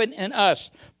happen in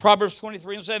us. Proverbs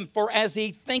 23:7, for as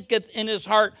he thinketh in his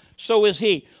heart, so is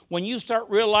he. When you start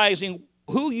realizing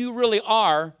who you really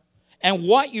are and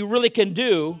what you really can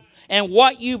do, and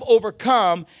what you've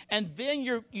overcome, and then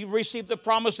you receive the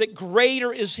promise that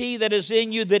greater is He that is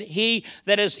in you than he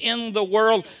that is in the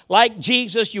world. Like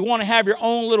Jesus, you want to have your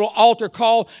own little altar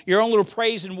call, your own little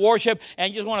praise and worship,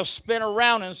 and you just want to spin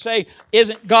around and say,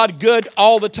 isn't God good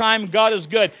all the time? God is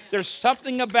good. There's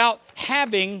something about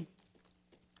having,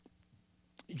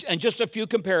 and just a few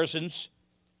comparisons,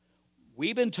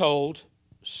 we've been told,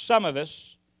 some of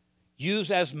us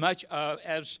use as much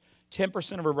as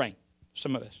 10% of our brain.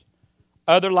 some of us.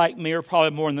 Other like me are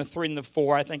probably more in the 3 and the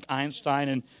 4. I think Einstein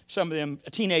and some of them,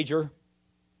 a teenager,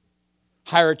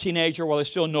 hire a teenager while they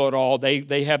still know it all.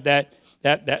 They have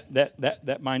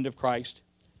that mind of Christ.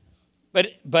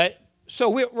 But so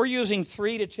we're using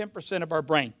 3 to 10% of our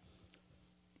brain.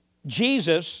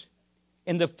 Jesus,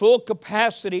 in the full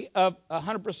capacity of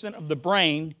 100% of the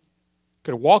brain,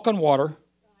 could walk on water,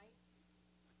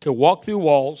 could walk through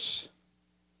walls,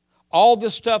 all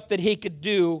the stuff that he could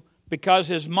do because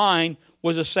his mind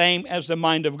was the same as the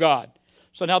mind of God.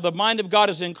 So now the mind of God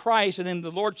is in Christ, and then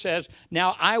the Lord says,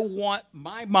 now I want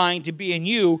my mind to be in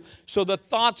you, so the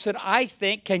thoughts that I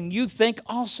think, can you think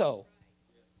also?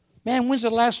 Man, when's the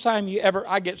last time you ever,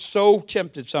 I get so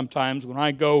tempted sometimes when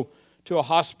I go to a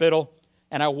hospital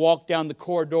and I walk down the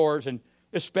corridors, and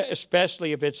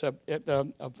especially if it's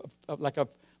like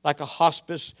a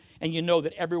hospice, and you know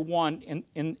that everyone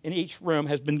in each room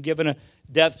has been given a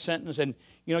death sentence, and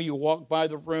you know you walk by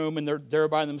the room and they're there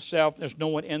by themselves, there's no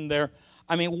one in there.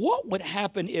 I mean, what would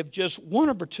happen if just one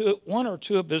or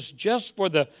two of us, just for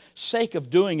the sake of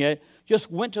doing it, just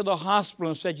went to the hospital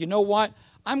and said, you know what?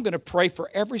 I'm going to pray for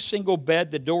every single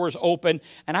bed, the door is open,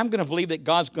 and I'm going to believe that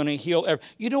God's going to heal.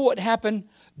 You know what happened?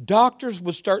 Doctors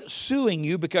would start suing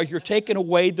you because you're taking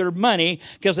away their money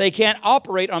because they can't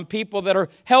operate on people that are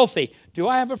healthy. Do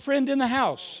I have a friend in the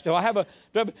house? So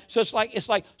it's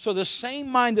like, so the same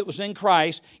mind that was in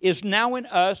Christ is now in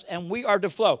us, and we are to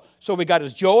flow. So we got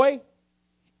his joy,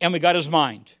 and we got his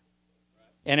mind.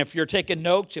 And if you're taking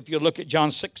notes, if you look at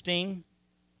John 16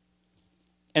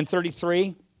 and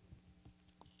 33,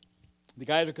 the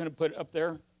guys are going to put it up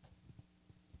there.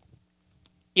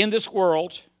 In this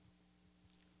world,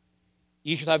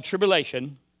 you shall have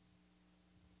tribulation,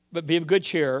 but be of good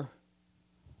cheer,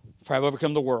 for I have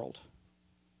overcome the world.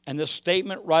 And the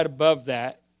statement right above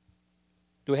that,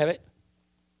 do we have it?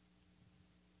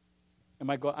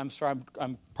 I'm sorry,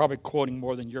 I'm probably quoting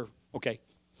more than you're, okay.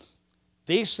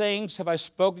 These things have I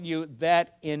spoken to you,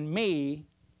 that in me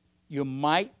you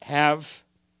might have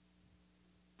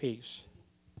peace.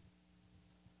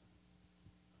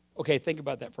 Okay, think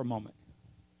about that for a moment.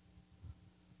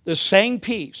 The same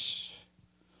peace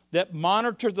that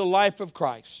monitored the life of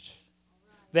Christ,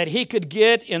 that he could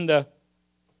get in the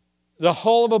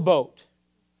hull of a boat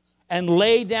and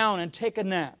lay down and take a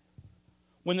nap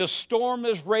when the storm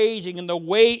is raging and the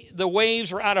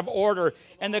waves are out of order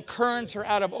and the currents are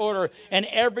out of order, and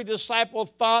every disciple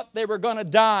thought they were going to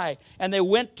die, and they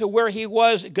went to where he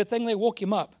was. Good thing they woke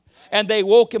him up. And they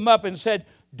woke him up and said,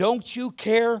 don't you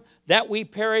care that we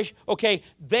perish? Okay,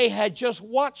 they had just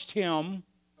watched him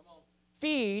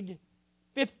feed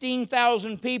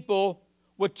 15,000 people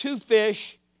with 2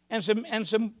 fish and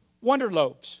some wonder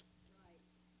loaves.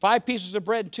 5 pieces of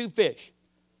bread and 2 fish.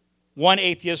 One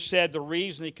atheist said the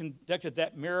reason he conducted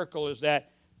that miracle is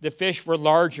that the fish were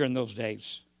larger in those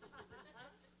days.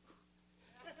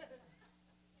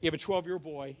 You have a 12-year-old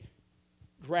boy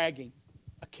dragging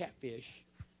a catfish.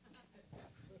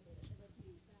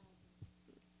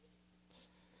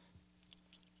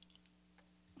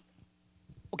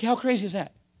 Okay, how crazy is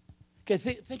that? Okay,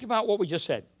 think about what we just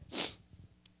said.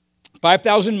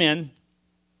 5,000 men.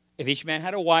 If each man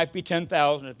had a wife, be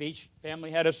 10,000. If each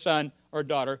family had a son or a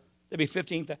daughter, there'd be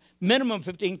 15,000. Minimum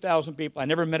 15,000 people. I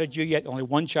never met a Jew yet, only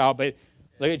one child, but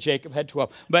look at Jacob, had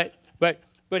 12.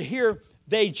 But here,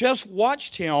 they just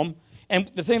watched him, and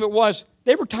the thing of it was,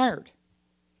 they were tired.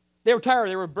 They were tired.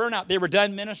 They were burnt out. They were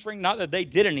done ministering. Not that they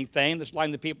did anything. Let's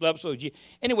line the people up.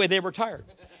 Anyway, they were tired.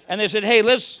 And they said, hey,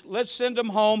 let's send them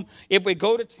home. If we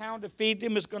go to town to feed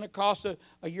them, it's going to cost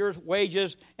a year's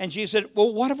wages. And Jesus said,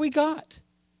 well, what have we got?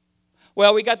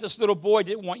 Well, we got this little boy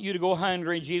didn't want you to go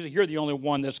hungry. And Jesus, you're the only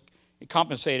one that's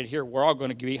compensated here. We're all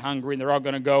going to be hungry, and they're all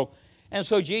going to go. And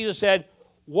so Jesus said,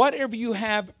 whatever you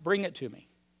have, bring it to me.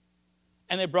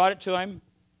 And they brought it to him,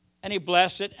 and he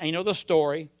blessed it. And you know the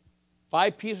story.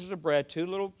 5 pieces of bread, 2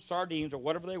 little sardines or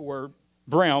whatever they were,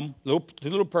 brim, 2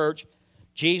 little perch.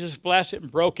 Jesus blessed it and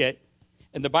broke it.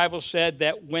 And the Bible said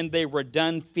that when they were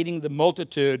done feeding the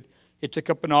multitude, he took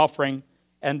up an offering,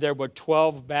 and there were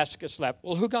 12 baskets left.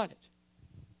 Well, who got it?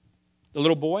 The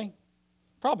little boy?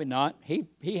 Probably not.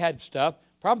 He had stuff.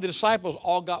 Probably the disciples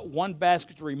all got 1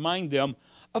 basket to remind them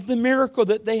of the miracle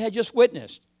that they had just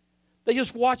witnessed. They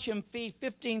just watch him feed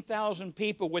 15,000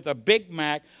 people with a Big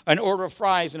Mac, an order of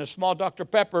fries, and a small Dr.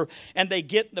 Pepper, and they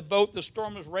get in the boat, the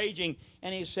storm is raging,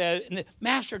 and he said,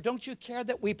 Master, don't you care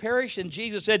that we perish? And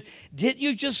Jesus said, didn't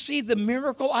you just see the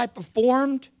miracle I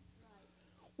performed?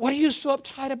 What are you so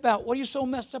uptight about? What are you so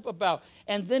messed up about?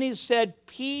 And then he said,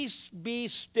 peace be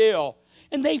still.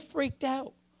 And they freaked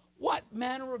out. What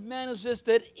manner of man is this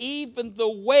that even the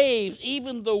waves,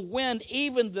 even the wind,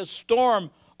 even the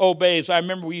storm obeys? I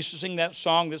remember we used to sing that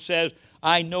song that says,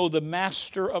 I know the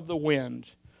master of the wind.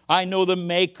 I know the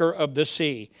maker of the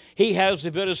sea. He has the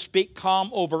ability to speak calm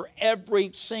over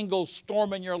every single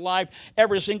storm in your life,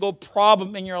 every single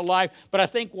problem in your life. But I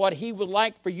think what he would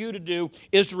like for you to do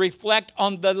is to reflect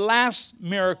on the last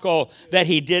miracle that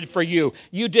he did for you.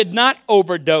 You did not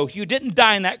overdose. You didn't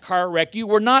die in that car wreck. You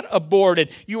were not aborted.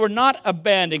 You were not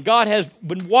abandoned. God has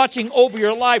been watching over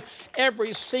your life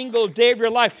every single day of your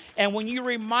life. And when you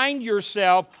remind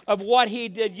yourself of what he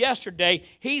did yesterday,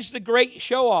 he's the great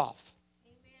show-off.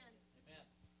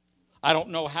 I don't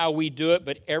know how we do it,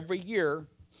 but every year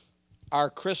our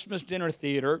Christmas dinner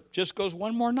theater just goes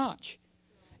one more notch.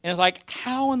 And it's like,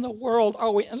 how in the world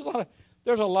are we?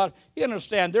 There's a lot, you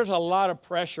understand, there's a lot of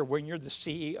pressure when you're the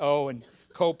CEO and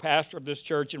co-pastor of this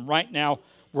church. And right now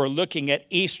we're looking at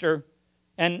Easter.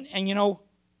 And you know,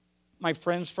 my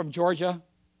friends from Georgia,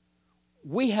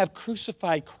 we have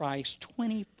crucified Christ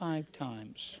 25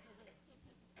 times.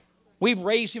 We've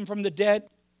raised him from the dead.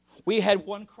 We had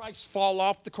one Christ fall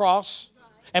off the cross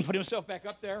and put himself back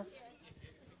up there.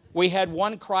 We had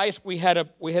one Christ.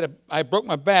 I broke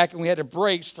my back, and we had a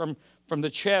brace from the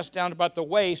chest down about the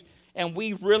waist, and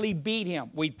we really beat him.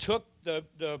 We took the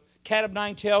cat of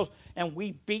nine tails, and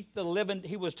we beat the living.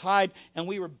 He was tied, and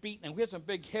we were beating him. We had some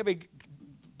big, heavy,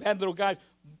 bad little guys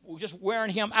just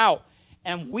wearing him out.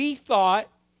 And we thought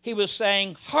he was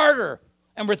saying, harder.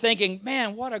 And we're thinking,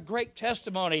 man, what a great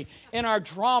testimony. In our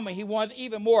drama, he wants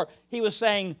even more. He was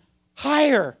saying,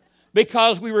 higher,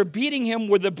 because we were beating him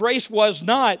where the brace was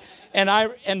not.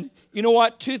 And you know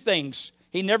what? Two things.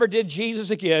 He never did Jesus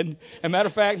again. As a matter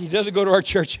of fact, he doesn't go to our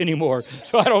church anymore.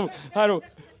 So I don't.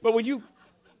 But when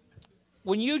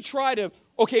you try to,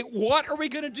 okay, what are we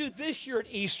going to do this year at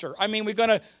Easter? I mean,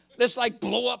 let's like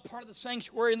blow up part of the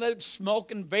sanctuary and let it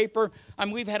smoke and vapor. I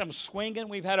mean, we've had them swinging.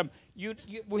 We've had them,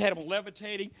 we had them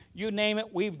levitating. You name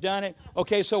it, we've done it.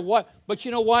 Okay, so what? But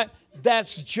you know what?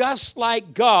 That's just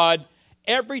like God.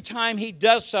 Every time he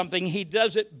does something, he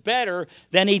does it better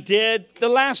than he did the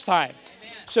last time.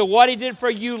 So what he did for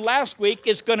you last week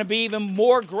is going to be even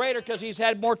more greater because he's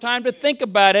had more time to think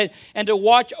about it and to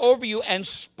watch over you and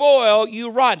spoil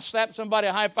you rotten. Slap somebody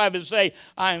a high five and say,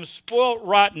 I am spoiled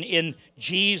rotten in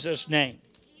Jesus' name.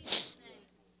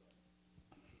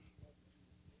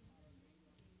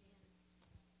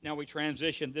 Now we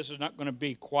transition. This is not going to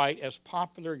be quite as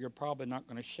popular. You're probably not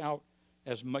going to shout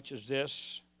as much as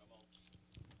this.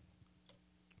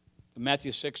 In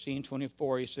Matthew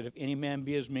 16:24, he said, if any man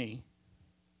be as me,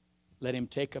 let him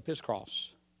take up his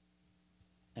cross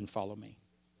and follow me.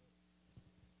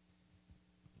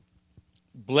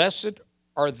 Blessed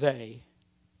are they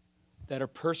that are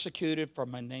persecuted for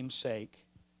my name's sake,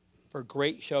 for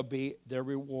great shall be their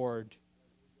reward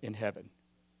in heaven.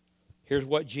 Here's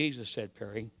what Jesus said,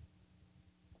 Perry.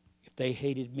 If they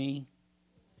hated me,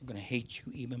 they're going to hate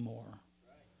you even more.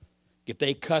 If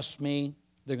they cussed me,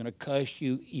 they're going to cuss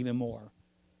you even more.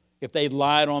 If they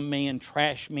lied on me and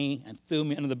trashed me and threw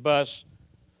me under the bus,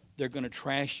 they're going to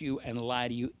trash you and lie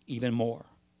to you even more.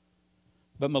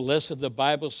 But Melissa, the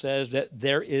Bible says that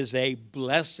there is a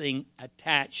blessing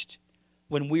attached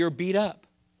when we are beat up.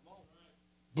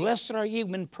 Blessed are ye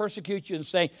when persecute you and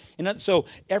say, and so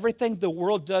everything the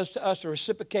world does to us to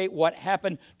reciprocate what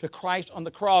happened to Christ on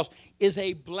the cross is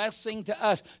a blessing to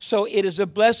us. So it is a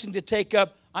blessing to take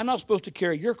up. I'm not supposed to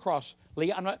carry your cross,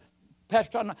 Lee. I'm not.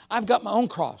 Pastor, I've got my own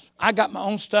cross. I got my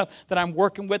own stuff that I'm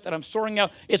working with, that I'm sorting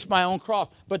out. It's my own cross.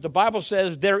 But the Bible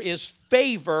says there is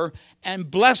favor and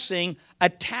blessing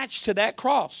attached to that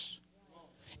cross.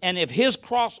 And if his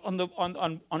cross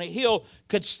on a hill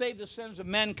could save the sins of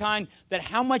mankind, then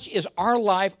how much is our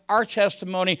life, our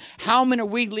testimony? How many are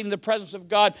we leaving the presence of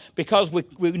God? Because we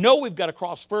know we've got a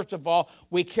cross, first of all.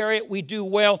 We carry it, we do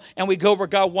well, and we go where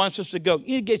God wants us to go.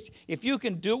 If you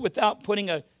can do it without putting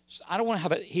I don't want to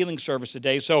have a healing service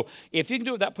today, so if you can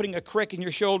do it without putting a crick in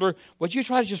your shoulder, would you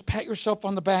try to just pat yourself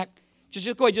on the back? Just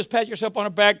go ahead, just pat yourself on the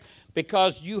back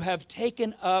because you have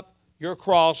taken up your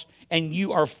cross and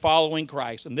you are following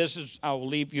Christ. And this is, I will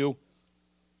leave you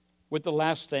with the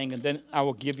last thing, and then I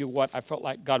will give you what I felt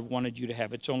like God wanted you to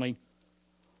have. It's only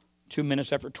 2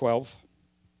 minutes after 12.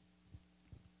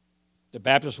 The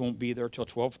Baptists won't be there till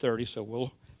 12:30,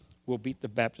 so we'll beat the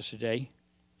Baptists today.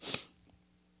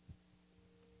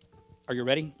 Are you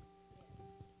ready?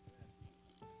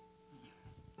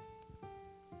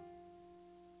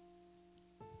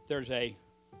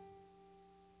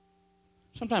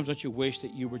 Sometimes don't you wish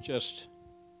that you were just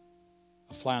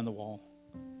a fly on the wall?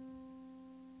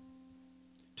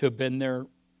 To have been there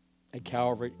at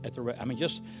Calvary,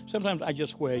 just sometimes I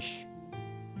just wish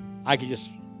I could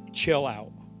just chill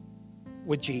out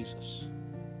with Jesus.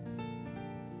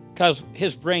 Because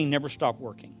his brain never stopped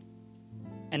working.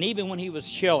 And even when he was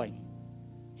chilling,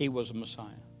 he was a Messiah.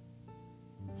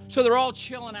 So they're all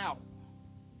chilling out.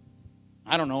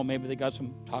 I don't know, maybe they got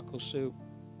some taco soup,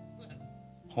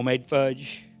 homemade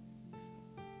fudge,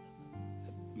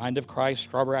 Mind of Christ,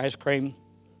 strawberry ice cream.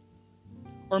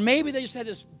 Or maybe they just had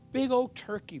this big old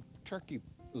turkey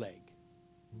leg.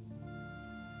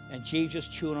 And Jesus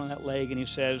chewing on that leg, and he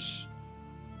says,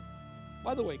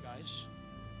 by the way, guys,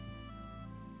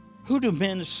 who do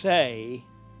men say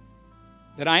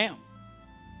that I am?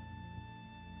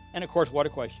 And of course, what a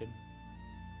question.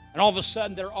 And all of a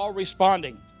sudden, they're all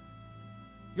responding.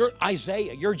 You're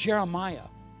Isaiah, you're Jeremiah,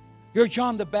 you're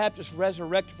John the Baptist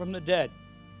resurrected from the dead.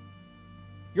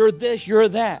 You're this, you're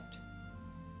that.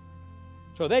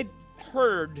 So they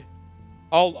heard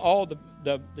all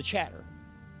the chatter.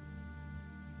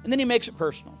 And then he makes it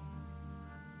personal.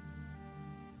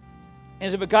 And he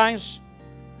said, but guys,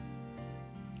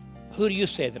 who do you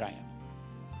say that I am?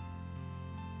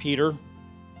 Peter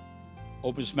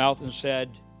opened his mouth and said,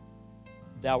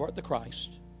 thou art the Christ,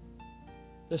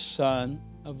 the Son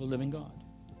of the living God.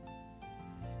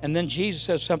 And then Jesus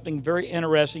says something very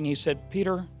interesting. He said,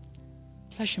 Peter,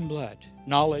 flesh and blood,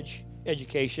 knowledge,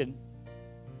 education,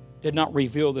 did not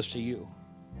reveal this to you,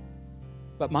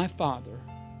 but my Father,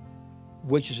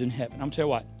 which is in heaven. I'm telling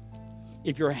you what,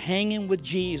 if you're hanging with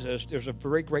Jesus, there's a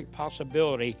very great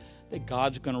possibility that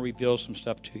God's going to reveal some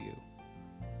stuff to you.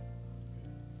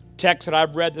 Text that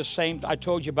I've read the same, I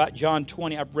told you about John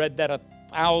 20, I've read that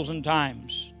 1,000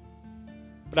 times.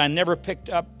 But I never picked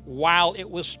up while it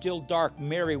was still dark,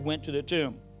 Mary went to the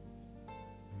tomb.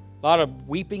 A lot of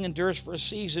weeping endures for a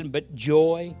season, but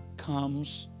joy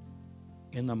comes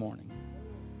in the morning.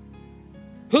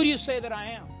 Who do you say that I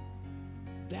am?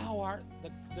 Thou art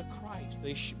the Christ,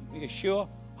 the Yeshua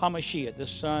HaMashiach, the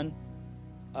Son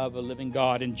of a living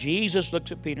God. And Jesus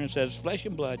looks at Peter and says, flesh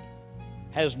and blood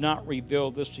has not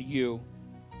revealed this to you,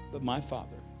 but my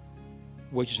Father,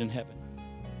 which is in heaven.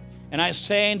 And I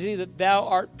say unto thee that thou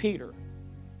art Peter,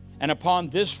 and upon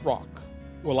this rock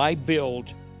will I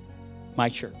build my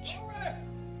church,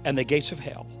 and the gates of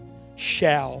hell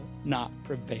shall not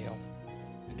prevail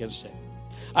against it.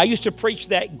 I used to preach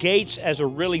that gates as a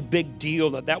really big deal,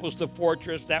 that was the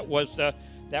fortress, that was the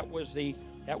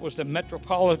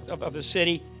metropolitan of the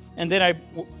city. And then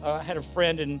I had a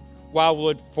friend in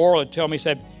Wildwood, Florida, tell me,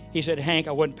 he said, Hank,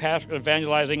 I wasn't pastoring,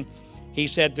 evangelizing. He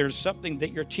said, there's something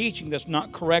that you're teaching that's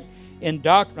not correct in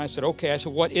doctrine. I said, okay. I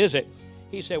said, what is it?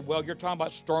 He said, well, you're talking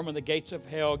about storming the gates of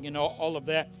hell, all of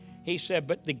that. He said,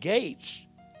 but the gates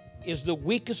is the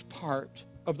weakest part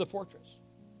of the fortress.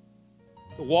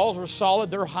 The walls are solid,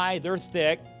 they're high, they're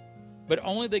thick, but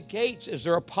only the gates is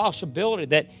there a possibility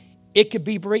that it could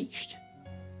be breached.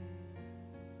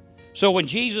 So when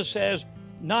Jesus says,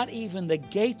 not even the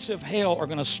gates of hell are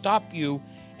going to stop you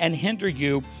and hinder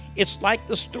you, it's like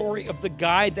the story of the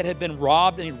guy that had been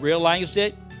robbed and he realized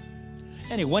it.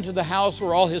 And he went to the house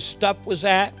where all his stuff was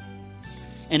at,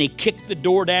 and he kicked the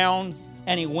door down,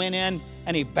 and he went in,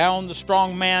 and he bound the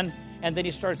strong man, and then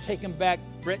he started taking back,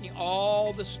 Brittany,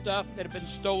 all the stuff that had been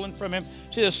stolen from him.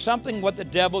 See, there's something what the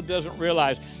devil doesn't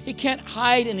realize. He can't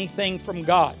hide anything from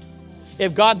God.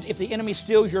 If the enemy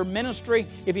steals your ministry,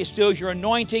 if he steals your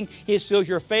anointing, he steals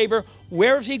your favor,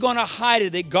 where is he going to hide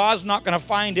it that God's not going to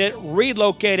find it,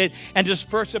 relocate it, and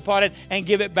disperse upon it and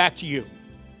give it back to you?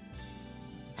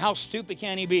 How stupid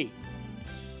can he be?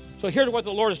 So here's what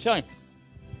the Lord is telling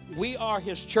you. We are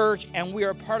his church, and we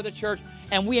are part of the church,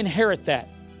 and we inherit that.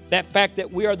 That fact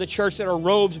that we are the church, that our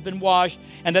robes have been washed,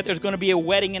 and that there's going to be a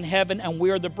wedding in heaven, and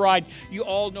we are the bride. You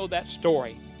all know that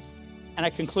story. And I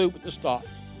conclude with this thought.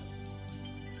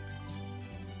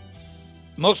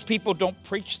 Most people don't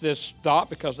preach this thought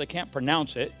because they can't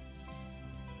pronounce it.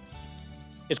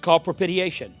 It's called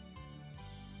propitiation.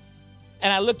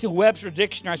 And I looked at Webster's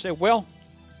dictionary. I said, well,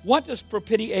 what does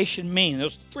propitiation mean?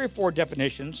 There's 3 or 4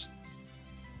 definitions.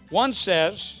 One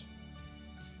says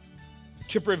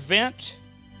to prevent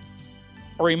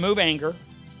or remove anger,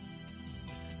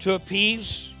 to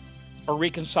appease or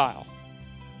reconcile.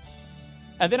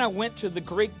 And then I went to the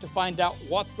Greek to find out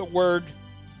what the word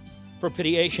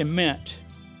propitiation meant.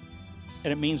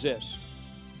 And it means this.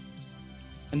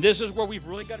 And this is where we've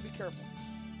really got to be careful.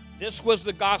 This was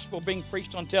the gospel being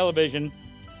preached on television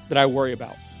that I worry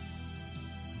about.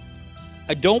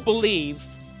 I don't believe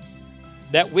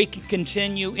that we can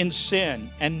continue in sin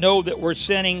and know that we're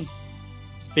sinning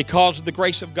because of the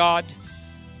grace of God.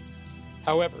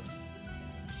 However,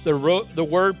 The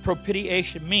word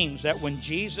propitiation means that when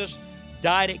Jesus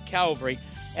died at Calvary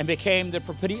and became the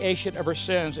propitiation of our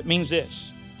sins, it means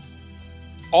this.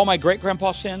 All my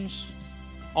great-grandpa's sins,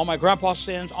 all my grandpa's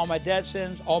sins, all my dad's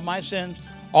sins, all my sins,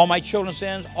 all my children's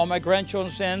sins, all my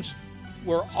grandchildren's sins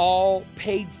were all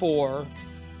paid for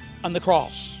on the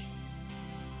cross.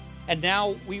 And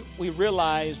now we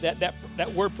realize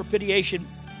that word propitiation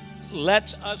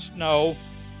lets us know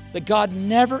that God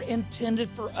never intended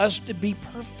for us to be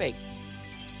perfect.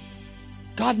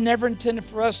 God never intended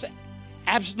for us to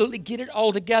absolutely get it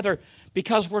all together,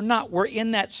 because we're not. We're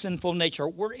in that sinful nature.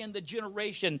 We're in the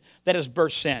generation that has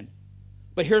birthed sin.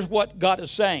 But here's what God is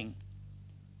saying.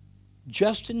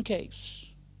 Just in case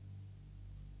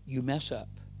you mess up,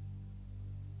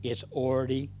 it's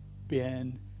already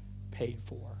been paid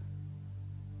for.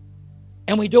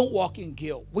 And we don't walk in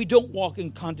guilt. We don't walk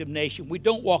in condemnation. We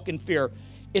don't walk in fear.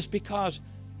 It's because,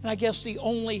 and I guess the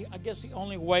only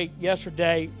way,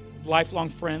 yesterday, lifelong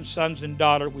friends, sons and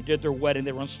daughter, we did their wedding.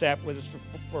 They were on staff with us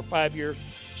for 5 years.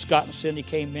 Scott and Cindy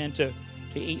came in to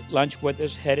eat lunch with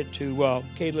us, headed to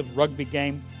Caleb's rugby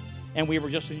game, and we were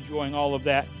just enjoying all of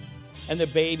that. And the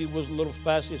baby was a little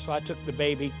fussy, so I took the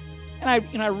baby,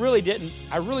 and I really didn't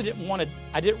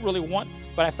want,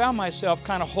 but I found myself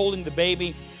kind of holding the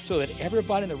baby so that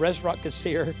everybody in the restaurant could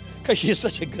see her, because she's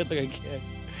such a good-looking kid,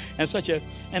 that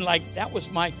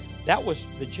was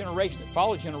the generation, the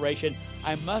follow generation.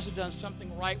 I must have done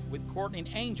something right with Courtney and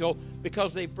Angel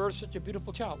because they birthed such a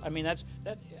beautiful child. I mean,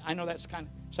 I know that's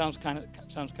sounds kind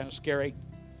of scary.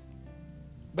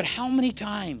 But how many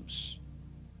times?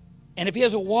 And if he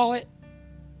has a wallet,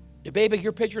 the baby,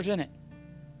 your picture's in it.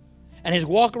 And he's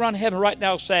walking around heaven right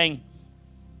now saying,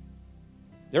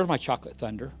 there's my chocolate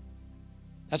thunder.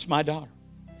 That's my daughter.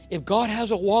 If God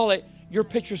has a wallet, your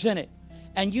picture's in it.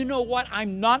 And you know what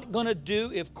I'm not going to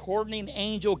do if Courtney and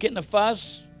Angel get in a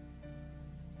fuss?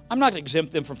 I'm not going to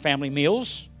exempt them from family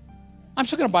meals. I'm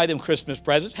still going to buy them Christmas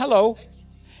presents. Hello.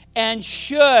 And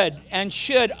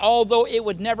should, although it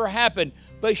would never happen,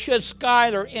 but should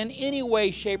Skylar in any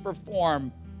way, shape, or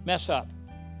form mess up,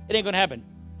 it ain't going to happen.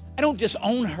 I don't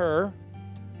disown her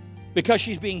because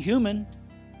she's being human.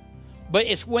 But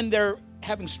it's when they're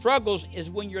having struggles is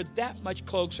when you're that much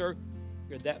closer,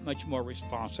 you're that much more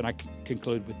responsive. And I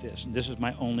conclude with this, and this is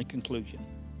my only conclusion.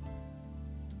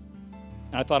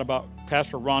 And I thought about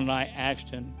Pastor Ron and I,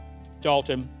 Ashton,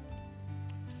 Dalton.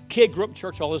 Kid grew up in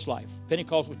church all his life.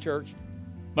 Pentecostal church,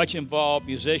 much involved,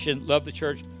 musician, loved the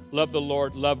church, loved the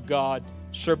Lord, loved God,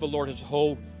 served the Lord his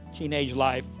whole teenage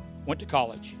life, went to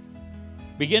college.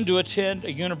 Began to attend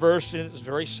a university that was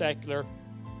very secular,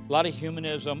 a lot of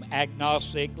humanism,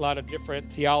 agnostic, a lot of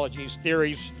different theologies,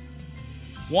 theories.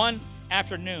 One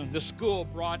afternoon, the school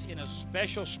brought in a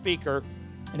special speaker,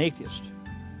 an atheist.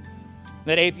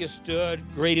 That atheist stood,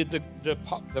 greeted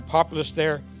the populace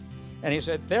there, and he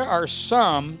said, there are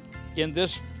some in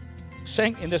this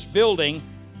building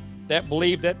that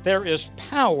believe that there is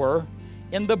power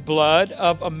in the blood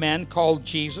of a man called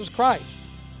Jesus Christ.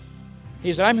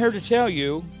 He said, I'm here to tell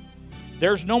you,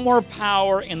 there's no more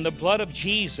power in the blood of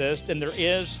Jesus than there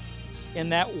is in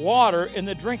that water in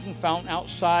the drinking fountain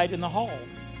outside in the hall.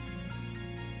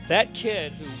 That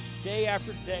kid who day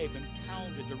after day been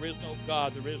pounded, there is no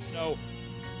God,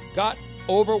 got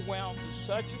overwhelmed to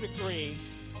such a degree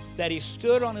that he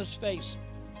stood on his feet.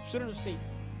 It'd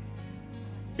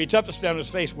be tough to stand on his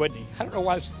face, wouldn't he? I don't know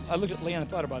why I looked at Leon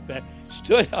and thought about that.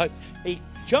 He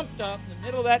jumped up in the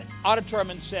middle of that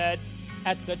auditorium and said,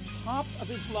 at the top of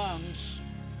his lungs,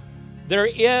 there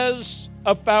is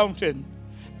a fountain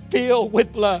filled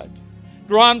with blood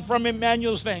drawn from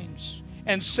Emmanuel's veins,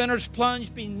 and sinners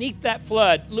plunged beneath that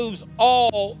flood lose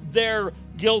all their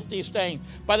guilty stain.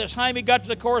 By the time he got to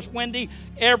the chorus, Wendy,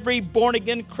 every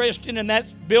born-again Christian in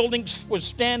that building was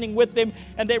standing with him,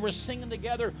 and they were singing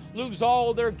together, lose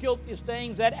all their guilty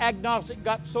stains. That agnostic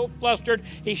got so flustered,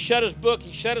 he shut his book,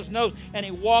 he shut his nose, and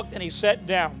he walked and he sat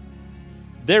down.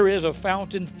 There is a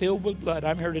fountain filled with blood.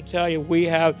 I'm here to tell you, we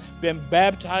have been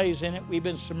baptized in it, we've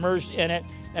been submerged in it,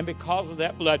 and because of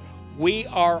that blood, we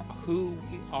are who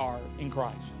we are in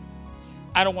Christ.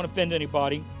 I don't want to offend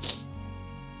anybody,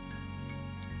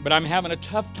 but I'm having a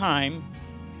tough time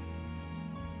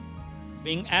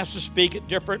being asked to speak at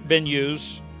different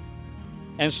venues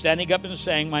and standing up and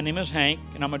saying, my name is Hank,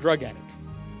 and I'm a drug addict.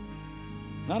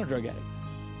 I'm not a drug addict.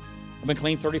 I've been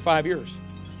clean 35 years.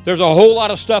 There's a whole lot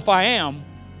of stuff I am,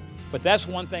 but that's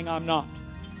one thing I'm not.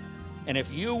 And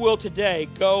if you will today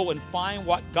go and find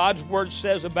what God's Word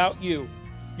says about you,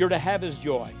 you're to have His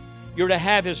joy. You're to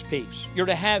have His peace. You're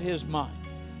to have His mind.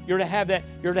 You're to have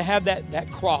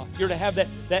that cross. You're to have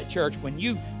that church. When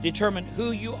you determine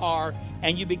who you are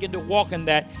and you begin to walk in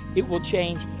that, it will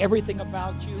change everything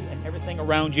about you and everything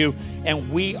around you.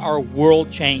 And we are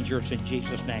world changers in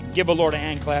Jesus' name. Give the Lord a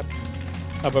hand clap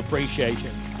of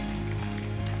appreciation.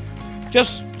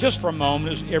 Just for a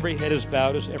moment, as every head is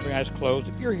bowed, as every eye is closed,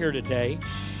 if you're here today,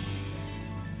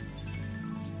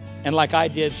 and like I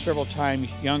did several times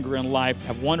younger in life,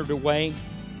 have wandered away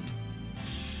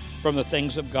from the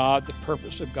things of God, the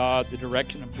purpose of God, the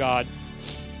direction of God.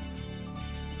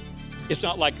 It's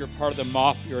not like you're part of the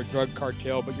mafia or a drug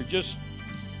cartel, but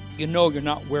you're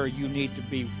not where you need to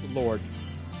be with the Lord.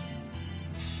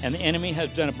 And the enemy has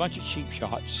done a bunch of cheap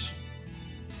shots.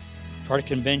 Try to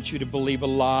convince you to believe a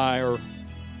lie or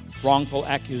wrongful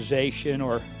accusation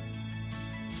or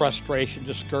frustration,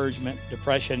 discouragement,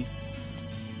 depression.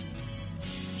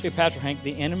 See, Pastor Hank,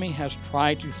 the enemy has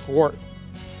tried to thwart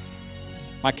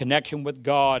my connection with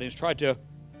God. He's tried to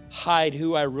hide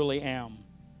who I really am.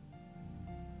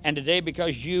 And today,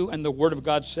 because you and the Word of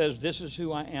God says, this is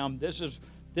who I am, this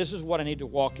is what I need to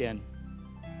walk in.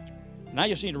 And I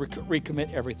just need to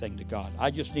recommit everything to God.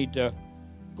 I just need to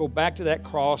go back to that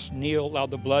cross, kneel, allow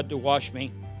the blood to wash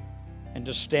me, and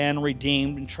to stand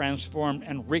redeemed and transformed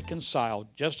and reconciled,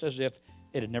 just as if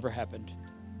it had never happened.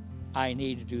 I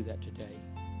need to do that today.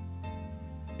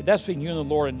 If that's between you and the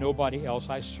Lord and nobody else,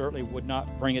 I certainly would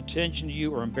not bring attention to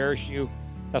you or embarrass you.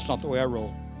 That's not the way I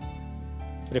roll.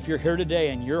 But if you're here today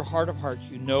in your heart of hearts,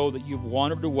 you know that you've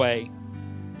wandered away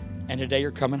and today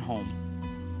you're coming home.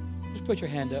 Just put your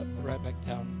hand up, right back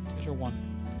down. Is there one?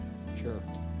 Sure.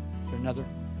 Is there another?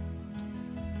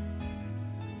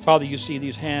 Father, you see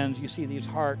these hands, you see these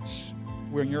hearts.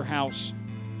 We're in your house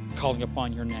calling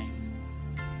upon your name.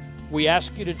 We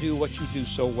ask you to do what you do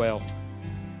so well.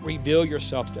 Reveal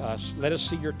yourself to us. Let us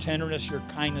see your tenderness, your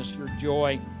kindness, your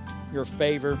joy, your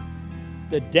favor,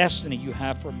 the destiny you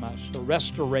have from us, the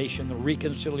restoration, the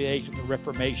reconciliation, the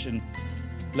reformation.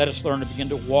 Let us learn to begin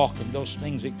to walk in those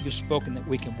things that you've spoken that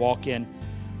we can walk in,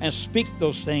 and speak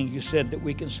those things you said that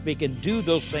we can speak, and do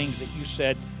those things that you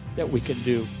said that we can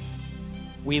do.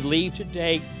 We leave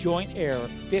today joint heir,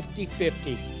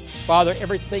 50-50. Father,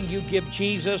 everything you give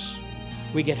Jesus,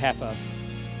 we get half of.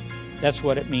 That's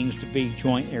what it means to be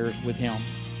joint heirs with him.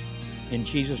 In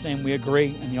Jesus' name we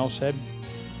agree, and you all said...